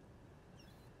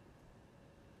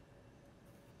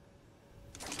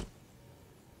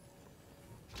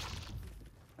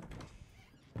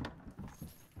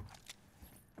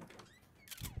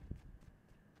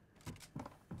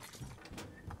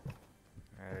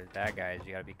 There's bad guys.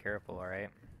 You gotta be careful, alright?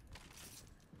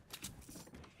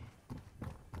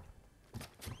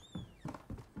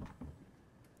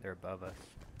 They're above us.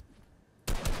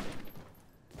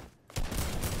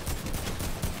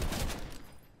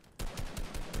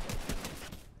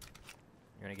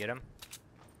 You wanna get him?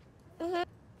 Mhm.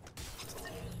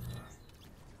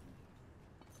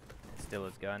 Steal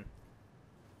his gun.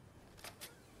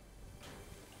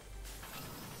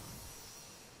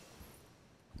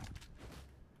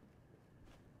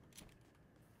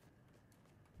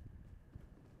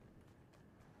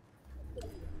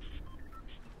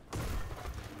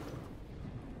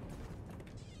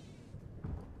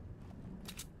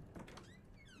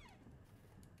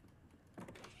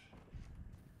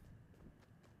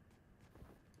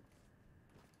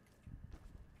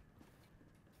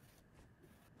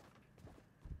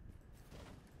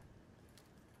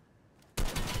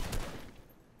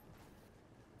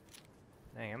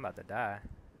 Dang, I'm about to die.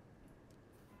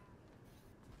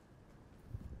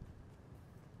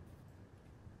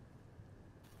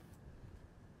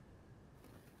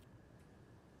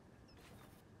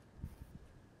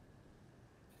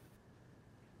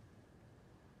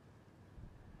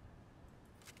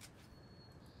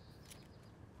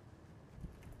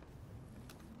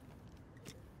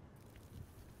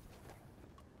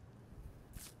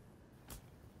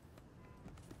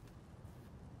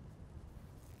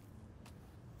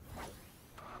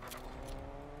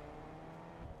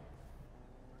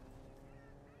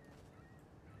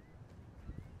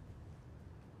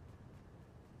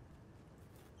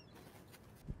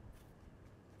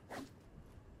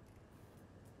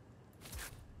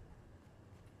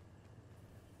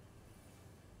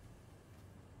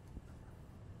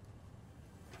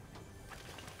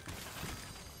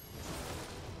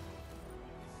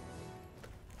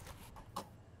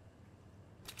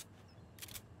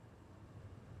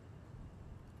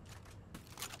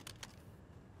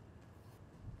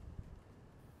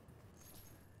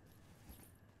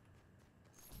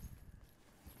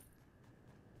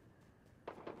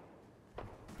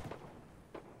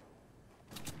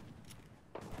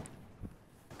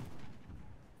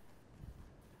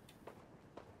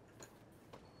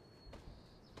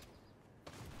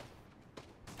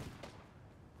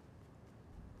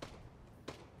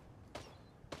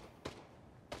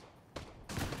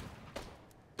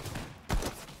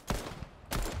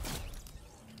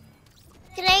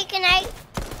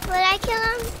 Will I kill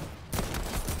him?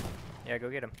 Yeah, go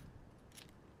get him.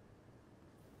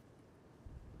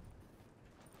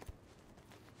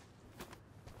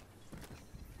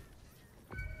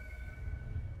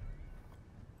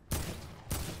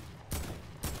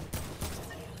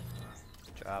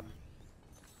 Good job.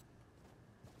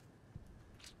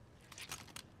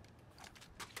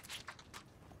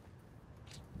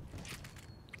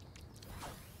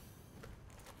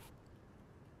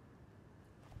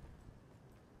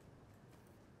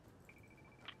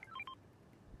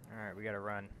 Alright, we gotta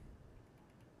run.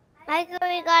 I think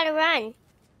we gotta run.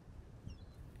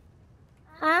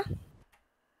 Huh?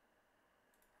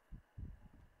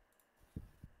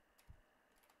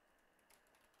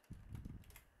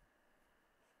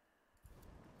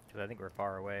 Because I think we're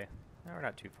far away. No, we're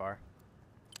not too far.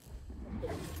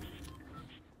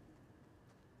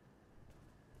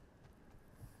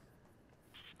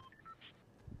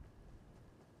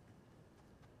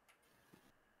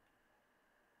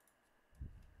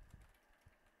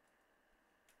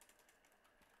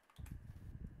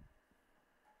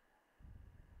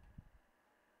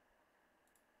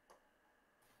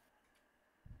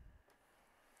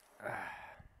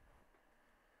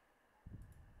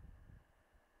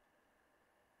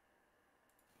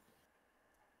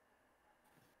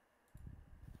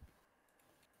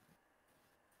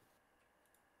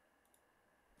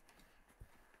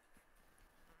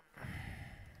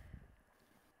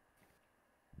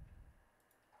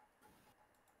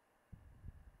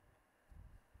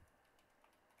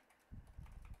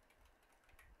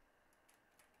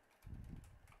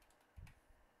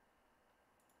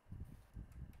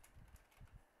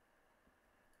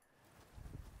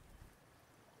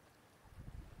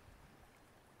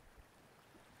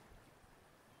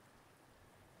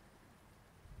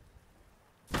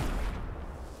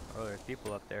 Oh, there's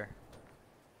people up there.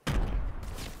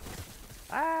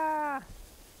 Ah!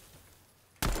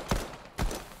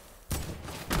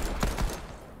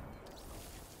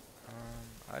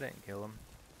 I didn't kill him.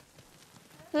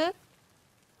 Hmm?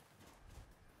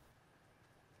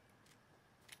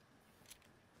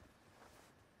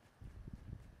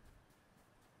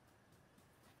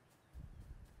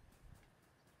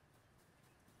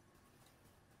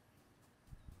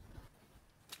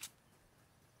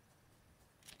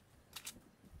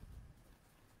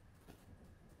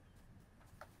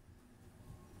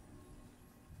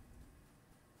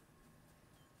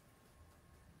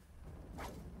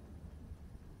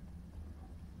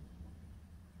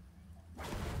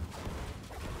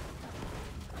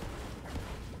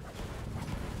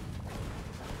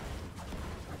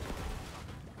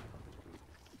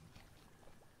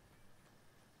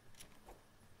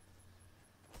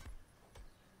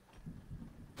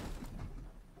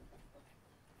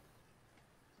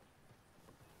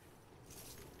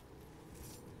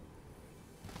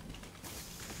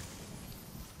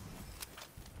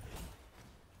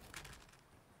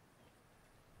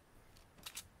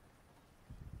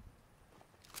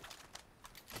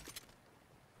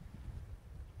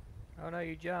 Oh no,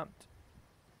 you jumped.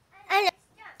 I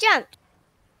jumped.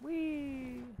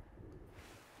 Whee!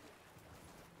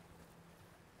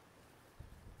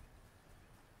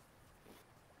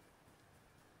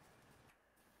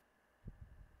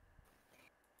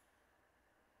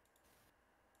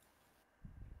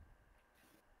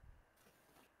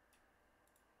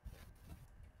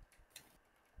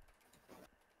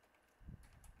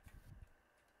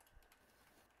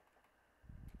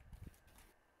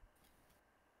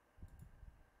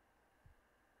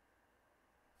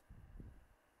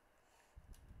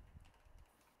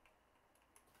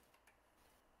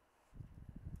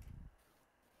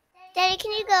 Daddy,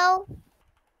 can you go?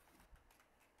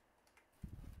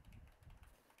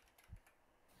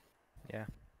 Yeah.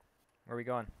 Where are we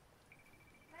going?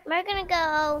 We're gonna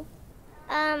go,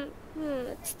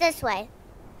 it's this way.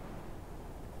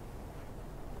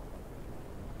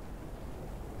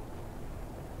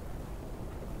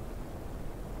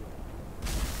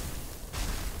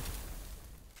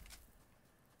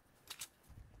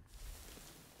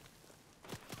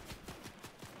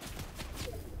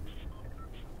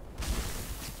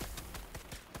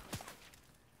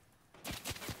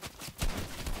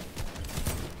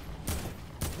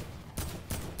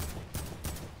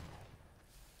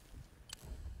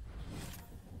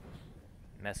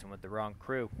 Messing with the wrong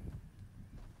crew.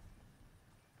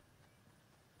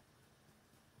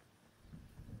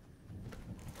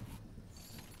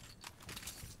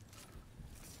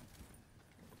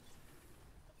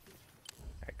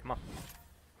 Alright, come on.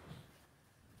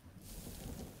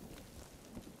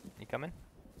 You coming?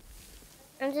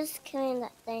 I'm just killing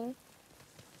that thing.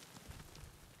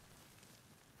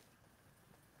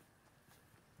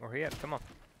 Hurry up, come on.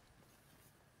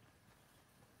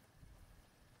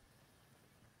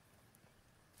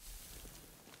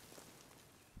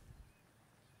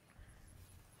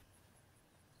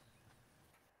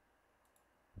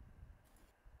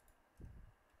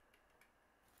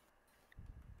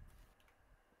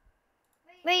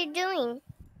 What are you doing?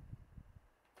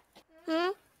 Hmm?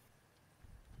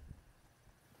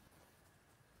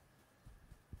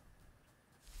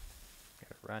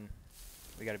 Gotta run.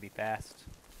 We gotta be fast.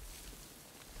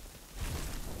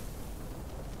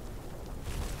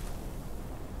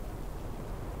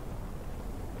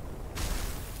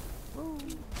 Woo.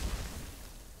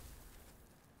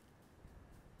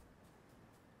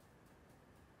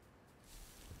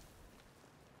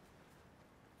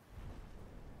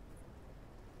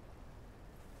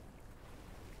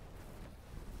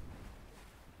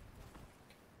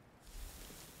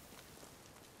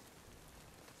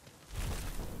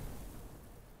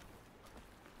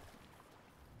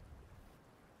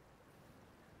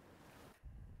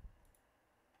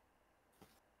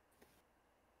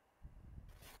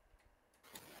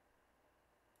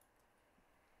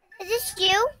 Is this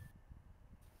you?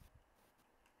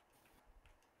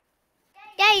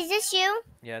 Daddy, is this you?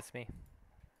 Yeah, it's me.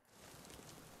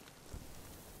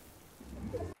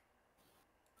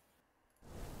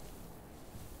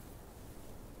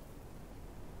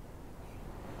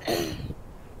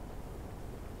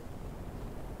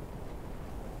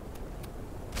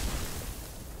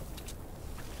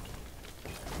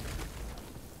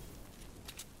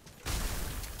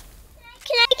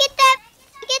 Can I get that?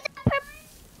 Get that purple?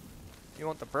 You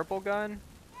want the purple gun?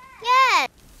 Yes.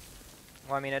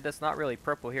 Well, I mean, it's not really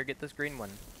purple. Here, get this green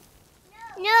one.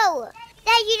 No.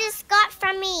 That you just got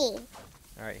from me.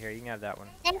 Alright, here, you can have that one.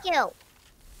 Thank you.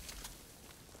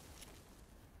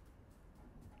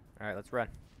 Alright, let's run.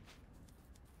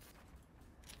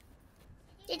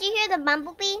 Did you hear the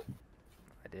bumblebee?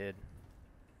 I did.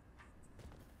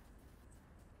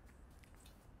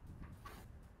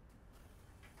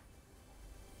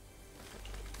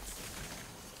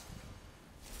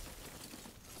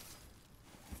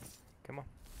 Come on.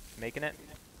 Making it.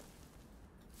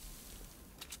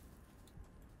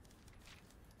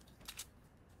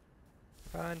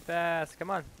 Run fast. Come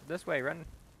on. This way. Run.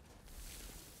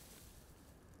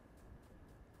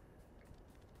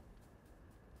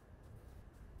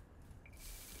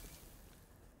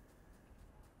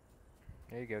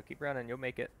 There you go. Keep running. You'll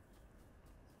make it.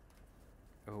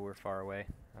 Oh, we're far away.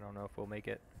 I don't know if we'll make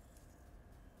it.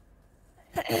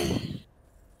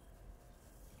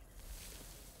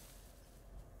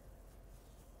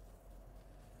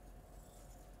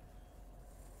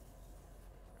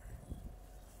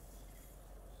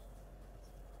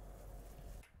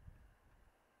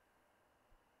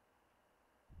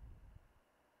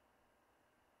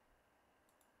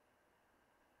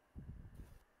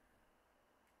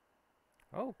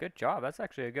 Oh, good job. That's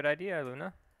actually a good idea,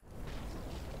 Luna.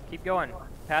 Keep going.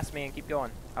 Pass me and keep going.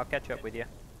 I'll catch up with you.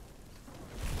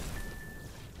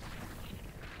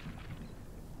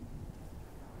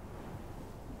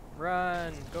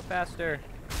 Run! Go faster!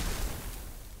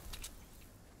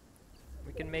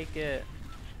 We can make it!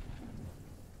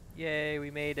 Yay,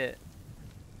 we made it!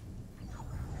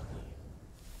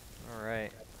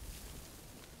 Alright.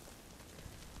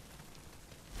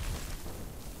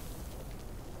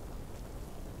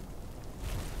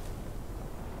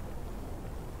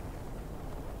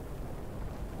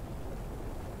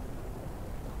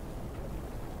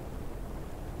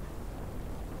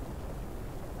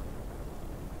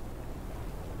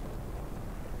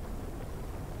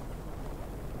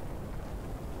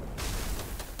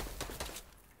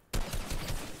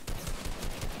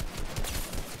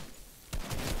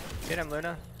 Get him,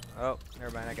 Luna! Oh,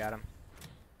 never mind, I got him.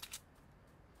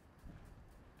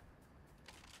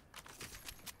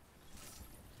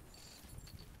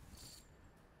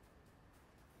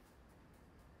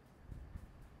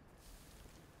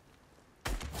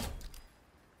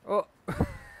 Oh!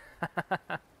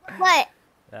 What?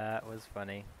 That was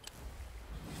funny.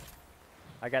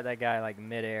 I got that guy like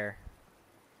mid-air.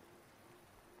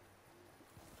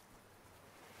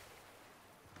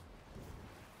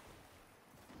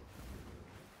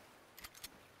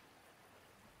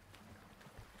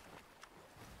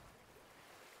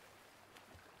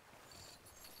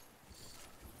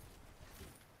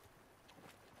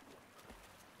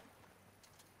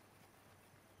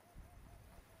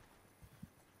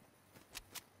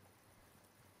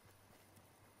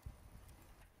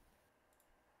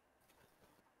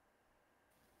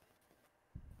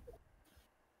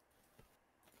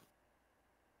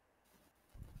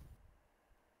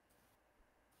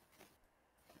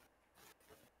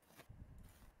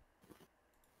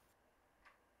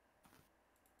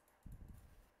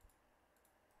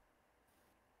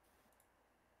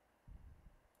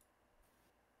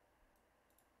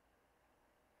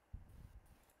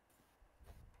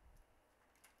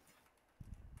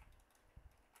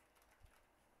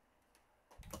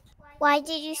 Why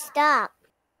did you stop?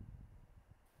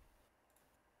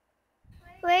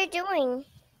 What are you doing?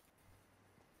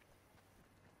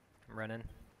 I'm running.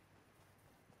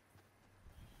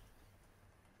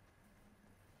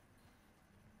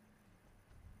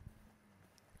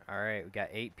 Alright, we got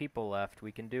 8 people left.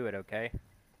 We can do it, okay?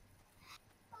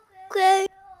 Okay.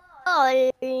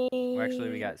 Well, actually,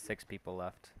 we got 6 people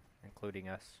left, including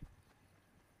us.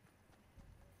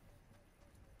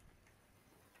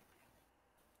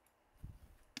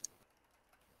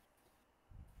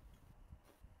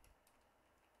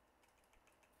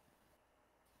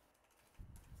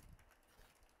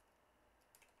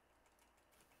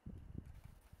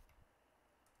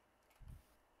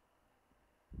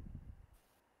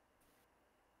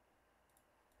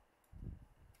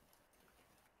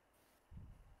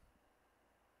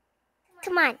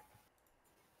 Come on.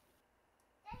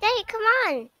 Daddy, come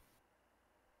on.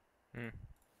 Hmm.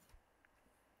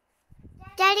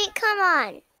 Daddy, come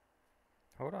on.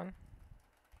 Hold on.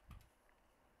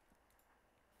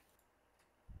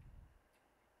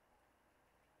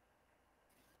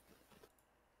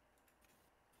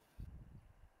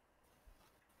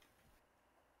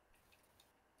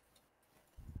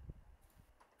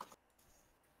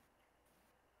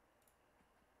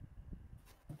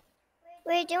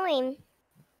 What are you doing?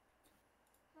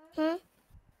 Hmm?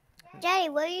 Daddy,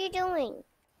 what are you doing?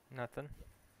 Nothing.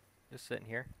 Just sitting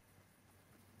here.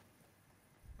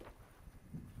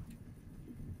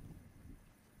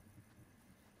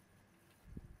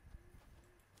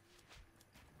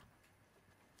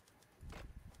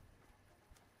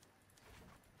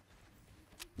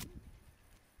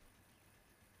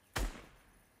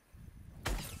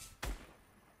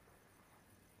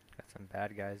 Got some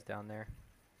bad guys down there.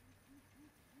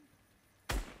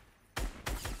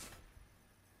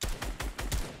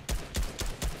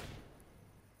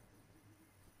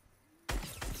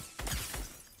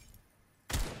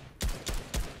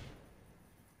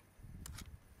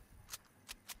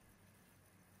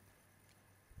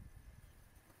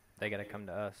 They gotta come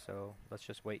to us, so let's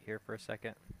just wait here for a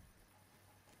second.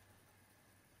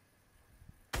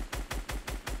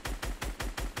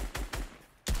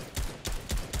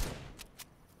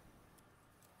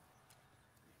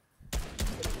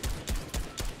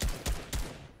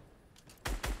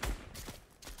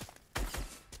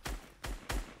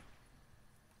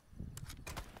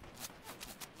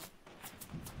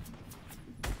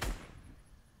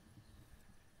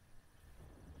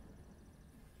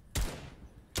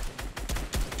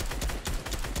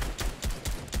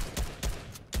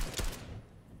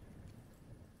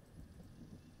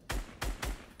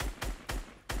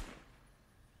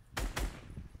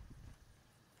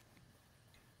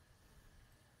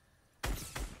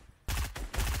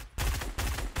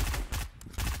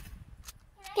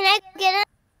 Can I get him?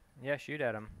 Yeah, shoot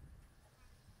at him.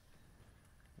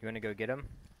 You wanna go get him?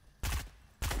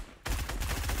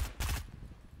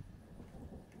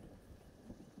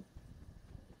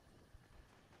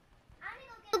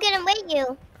 Go get him with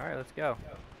you. Alright, let's go.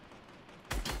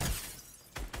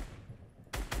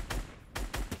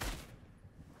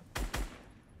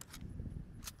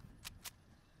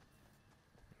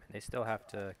 They still have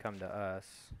to come to us,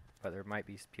 but there might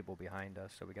be people behind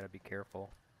us, so we gotta be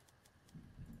careful.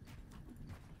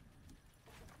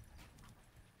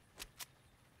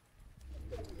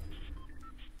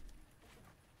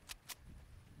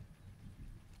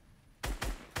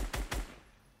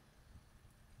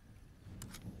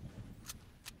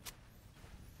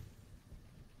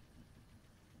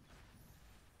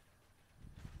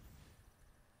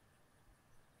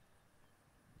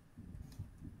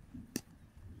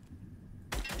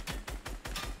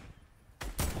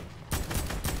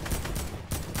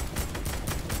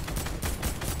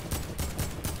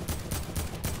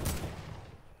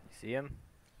 You see him?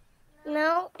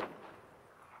 No.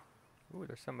 Ooh,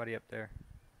 there's somebody up there.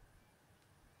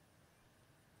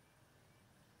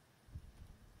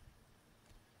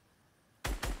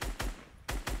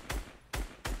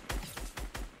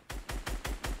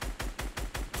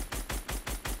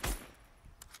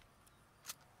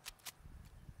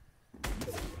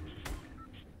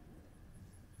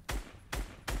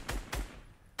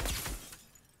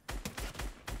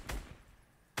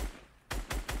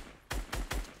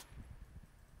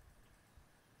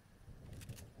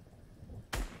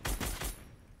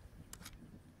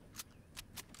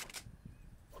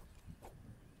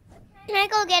 Can I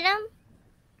go get him?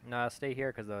 Nah, stay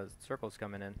here because the circle's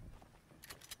coming in.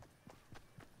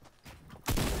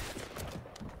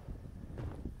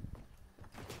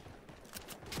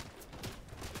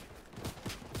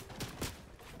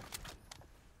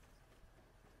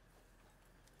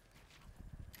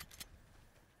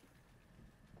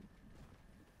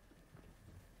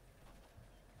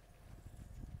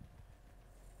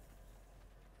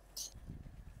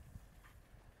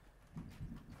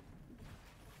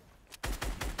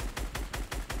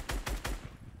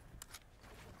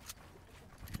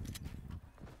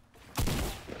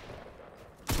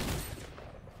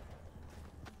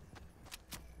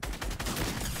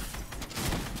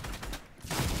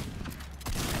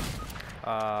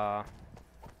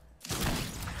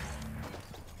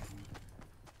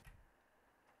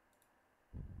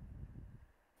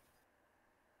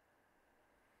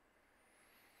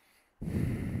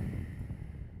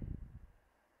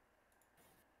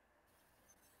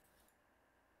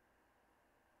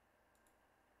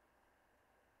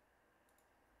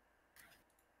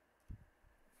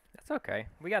 That's okay.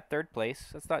 We got 3rd place.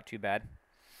 That's not too bad.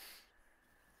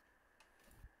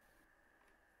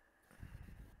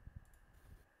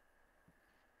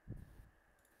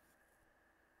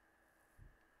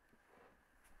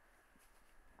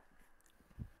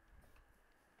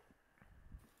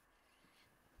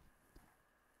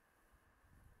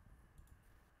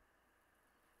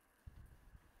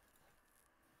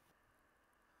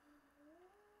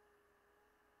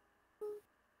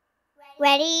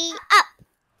 Ready, up.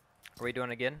 Are we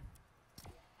doing again?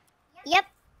 Yep.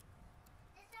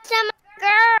 Some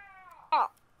girl.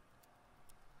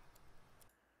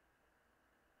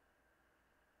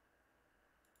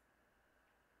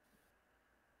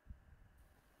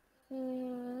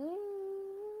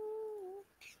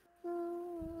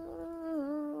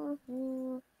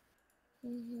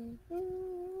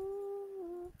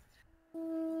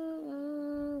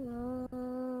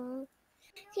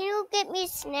 Can you get me a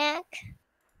snack?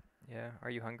 Yeah. Are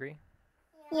you hungry?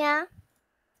 Yeah.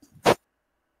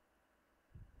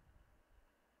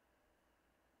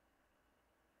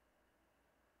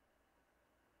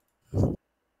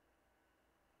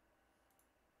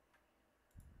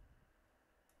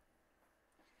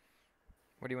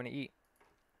 What do you want to eat?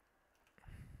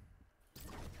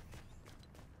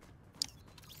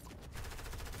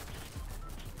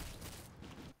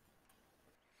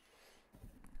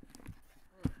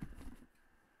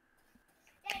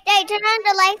 Hey, turn on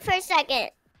the light for a second.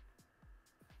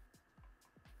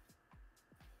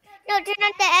 No, turn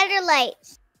on the other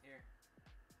lights.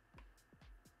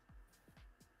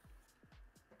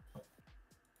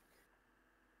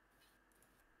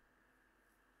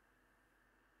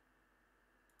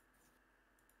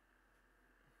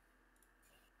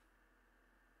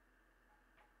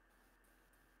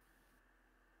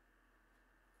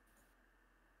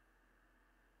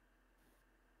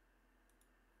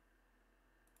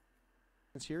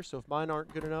 Here, so if mine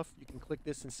aren't good enough, you can click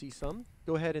this and see some.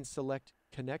 Go ahead and select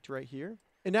connect right here.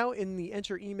 And now in the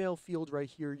enter email field right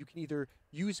here, you can either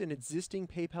use an existing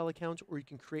PayPal account or you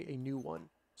can create a new one.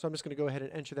 So I'm just going to go ahead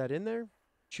and enter that in there,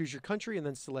 choose your country, and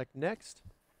then select next.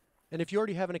 And if you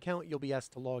already have an account, you'll be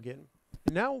asked to log in.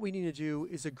 And now what we need to do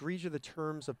is agree to the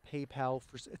terms of PayPal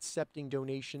for accepting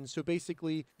donations. So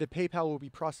basically, the PayPal will be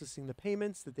processing the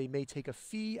payments, that they may take a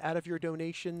fee out of your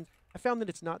donation. I found that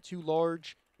it's not too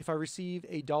large. If I receive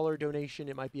a $1 donation,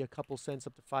 it might be a couple cents,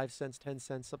 up to 5 cents, 10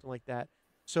 cents, something like that.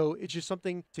 So it's just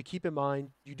something to keep in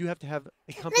mind. You do have to have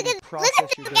a company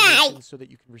process your donations so that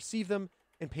you can receive them,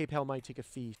 and PayPal might take a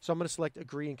fee. So I'm going to select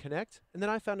agree and connect. And then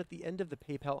I found at the end of the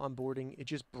PayPal onboarding, it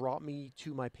just brought me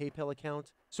to my PayPal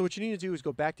account. So what you need to do is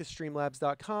go back to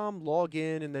streamlabs.com, log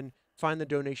in, and then find the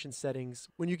donation settings.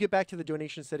 When you get back to the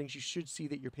donation settings, you should see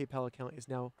that your PayPal account is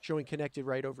now showing connected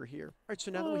right over here. All right,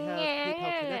 so now that we have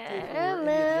PayPal connected or any of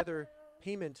the other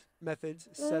payment methods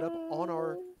set up on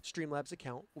our Streamlabs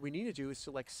account, what we need to do is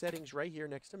select settings right here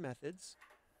next to methods,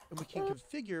 and we can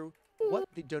configure what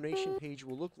the donation page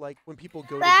will look like when people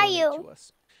go to donate to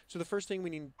us. So the first thing we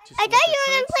need to I select thought you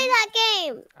were going to play that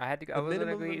game. I had to go. I the was gonna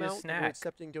minimum go eat a amount that we're snack.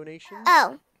 accepting donations.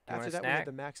 Oh. After that, we have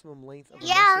the maximum length of a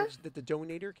Yeah. message that the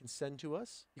donator can send to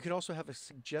us. You can also have a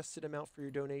suggested amount for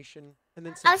your donation, and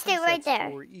then I'll some stay right presets there.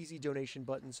 for easy donation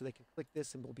buttons, so they can click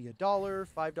this and it'll be $1,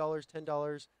 $5,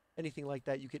 $10, anything like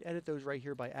that. You can edit those right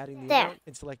here by adding the amount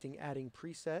and selecting adding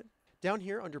preset. Down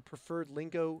here under preferred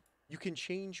lingo, you can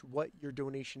change what your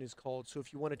donation is called. So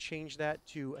if you want to change that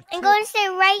to a tip, I'm going to stay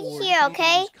right or you here, can even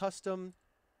okay? use custom.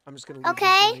 I'm just going to leave Okay.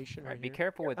 this donation All right right, be here.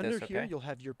 careful with Under this, here, okay? you'll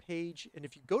have your page, and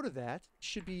if you go to that, it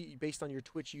should be based on your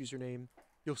Twitch username.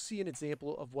 You'll see an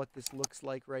example of what this looks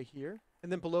like right here.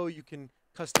 And then below, you can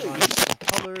customize some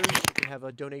colors. You can have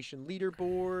a donation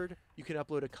leaderboard. You can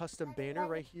upload a custom banner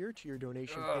right here to your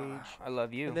donation page. I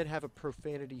love you. And then have a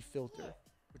profanity filter,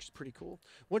 which is pretty cool.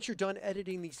 Once you're done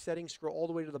editing these settings, scroll all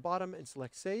the way to the bottom and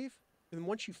select save. And then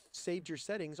once you've saved your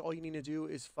settings, all you need to do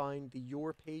is find the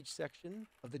Your Page section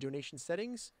of the donation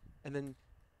settings, and then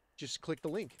just click the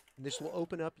link. And this will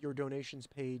open up your donations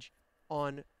page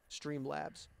on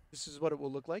Streamlabs. This is what it will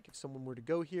look like if someone were to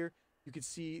go here. You can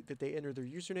see that they enter their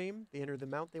username, they enter the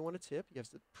amount they want to tip. You have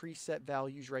the preset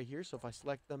values right here, so if I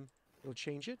select them, it'll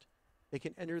change it. They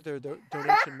can enter their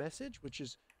donation message, which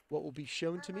is what will be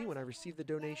shown to me when I receive the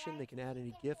donation. They can add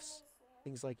any gifts,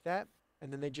 things like that,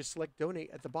 and then they just select donate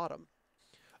at the bottom.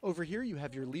 Over here, you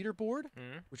have your leaderboard,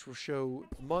 Mm. which will show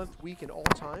month, week, and all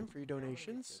time for your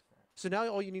donations. So now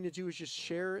all you need to do is just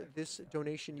share this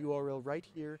donation URL right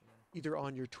here, either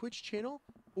on your Twitch channel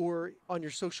or on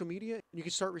your social media, and you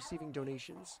can start receiving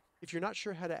donations. If you're not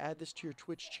sure how to add this to your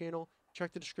Twitch channel,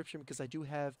 check the description because I do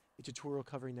have a tutorial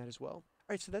covering that as well. All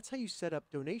right, so that's how you set up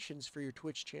donations for your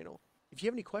Twitch channel. If you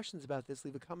have any questions about this,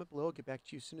 leave a comment below. I'll get back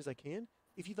to you as soon as I can.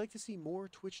 If you'd like to see more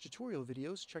Twitch tutorial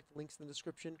videos, check the links in the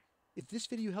description. If this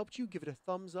video helped you, give it a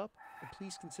thumbs up, and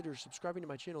please consider subscribing to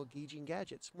my channel, Gauging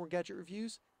Gadgets, more gadget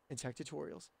reviews and tech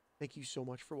tutorials. Thank you so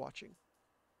much for watching.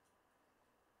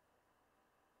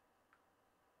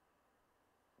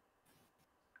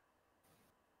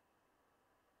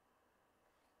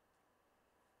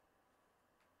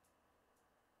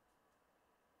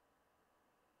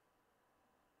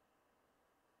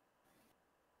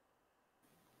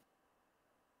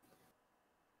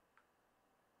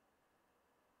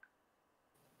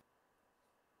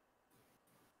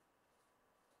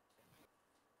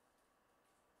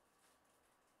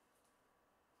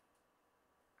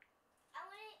 I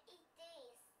want to eat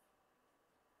these.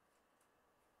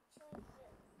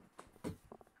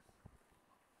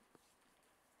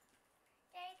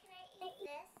 Daddy, can I eat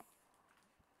this?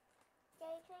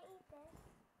 Daddy, can I eat this?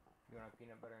 You want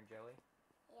peanut butter and jelly?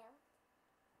 Yeah.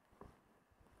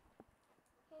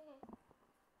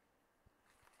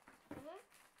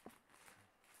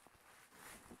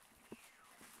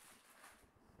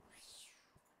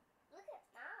 Look at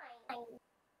mine.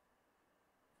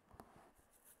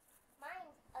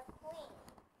 Mine's a queen,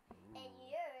 and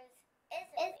yours is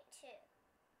a queen too.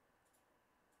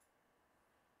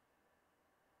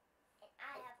 And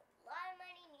I have a lot of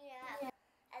money, and you have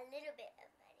a little bit of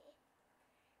money.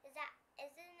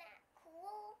 Isn't that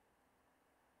cool?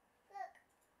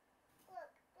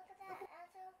 Look at that.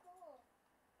 That's so cool.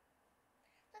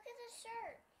 Look at the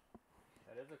shirt.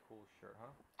 That is a cool shirt,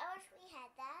 huh? I wish we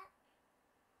had that.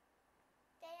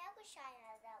 Daddy, I wish I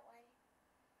had that one.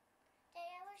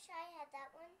 Daddy, I wish I had that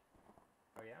one.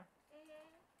 Oh, yeah?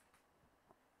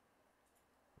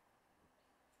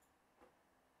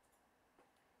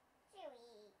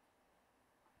 Chewy.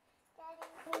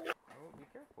 Daddy, Oh, be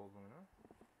careful, Luna.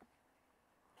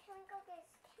 can we get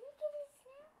a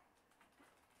snack?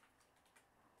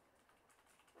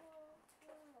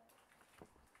 What are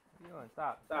you doing?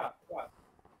 Stop.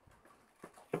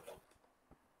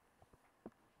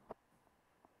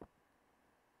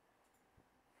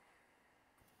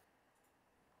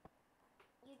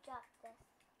 You dropped this.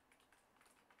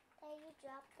 Daddy, you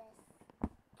dropped this.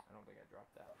 I don't think I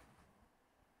dropped that.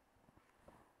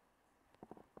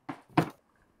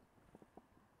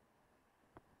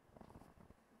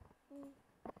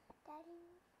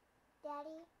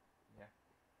 Daddy? Yeah.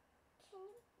 Can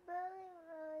you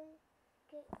really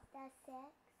get the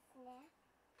snack?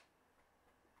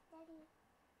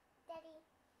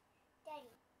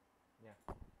 Daddy. Yeah.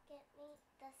 Get me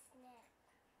the snack.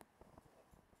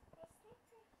 My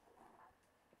snacks are here.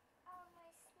 Oh, my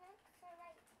snacks are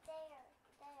right there.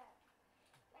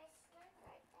 My snack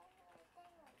right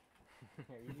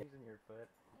there. Are you using your foot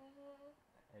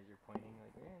as you're pointing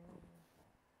like,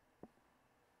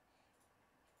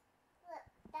 Look,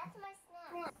 that's my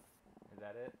snack. Is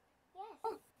that it?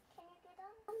 Yes. Can you do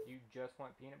them? Do you just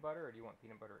want peanut butter, or do you want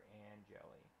peanut butter and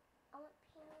jelly? I want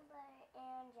peanut butter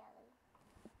and jelly.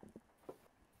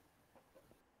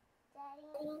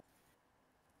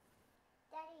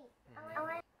 Daddy, I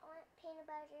want peanut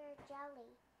butter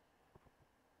jelly.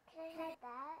 Can I have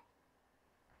that?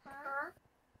 Huh?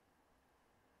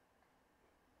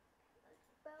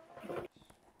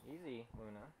 Easy,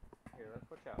 Luna. Here, let's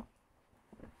switch out.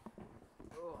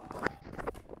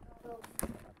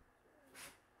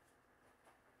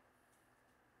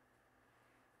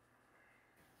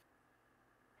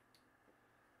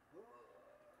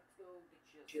 Let's go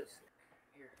get you.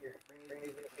 Here, bring these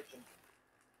in the kitchen.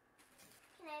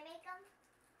 Can I make them?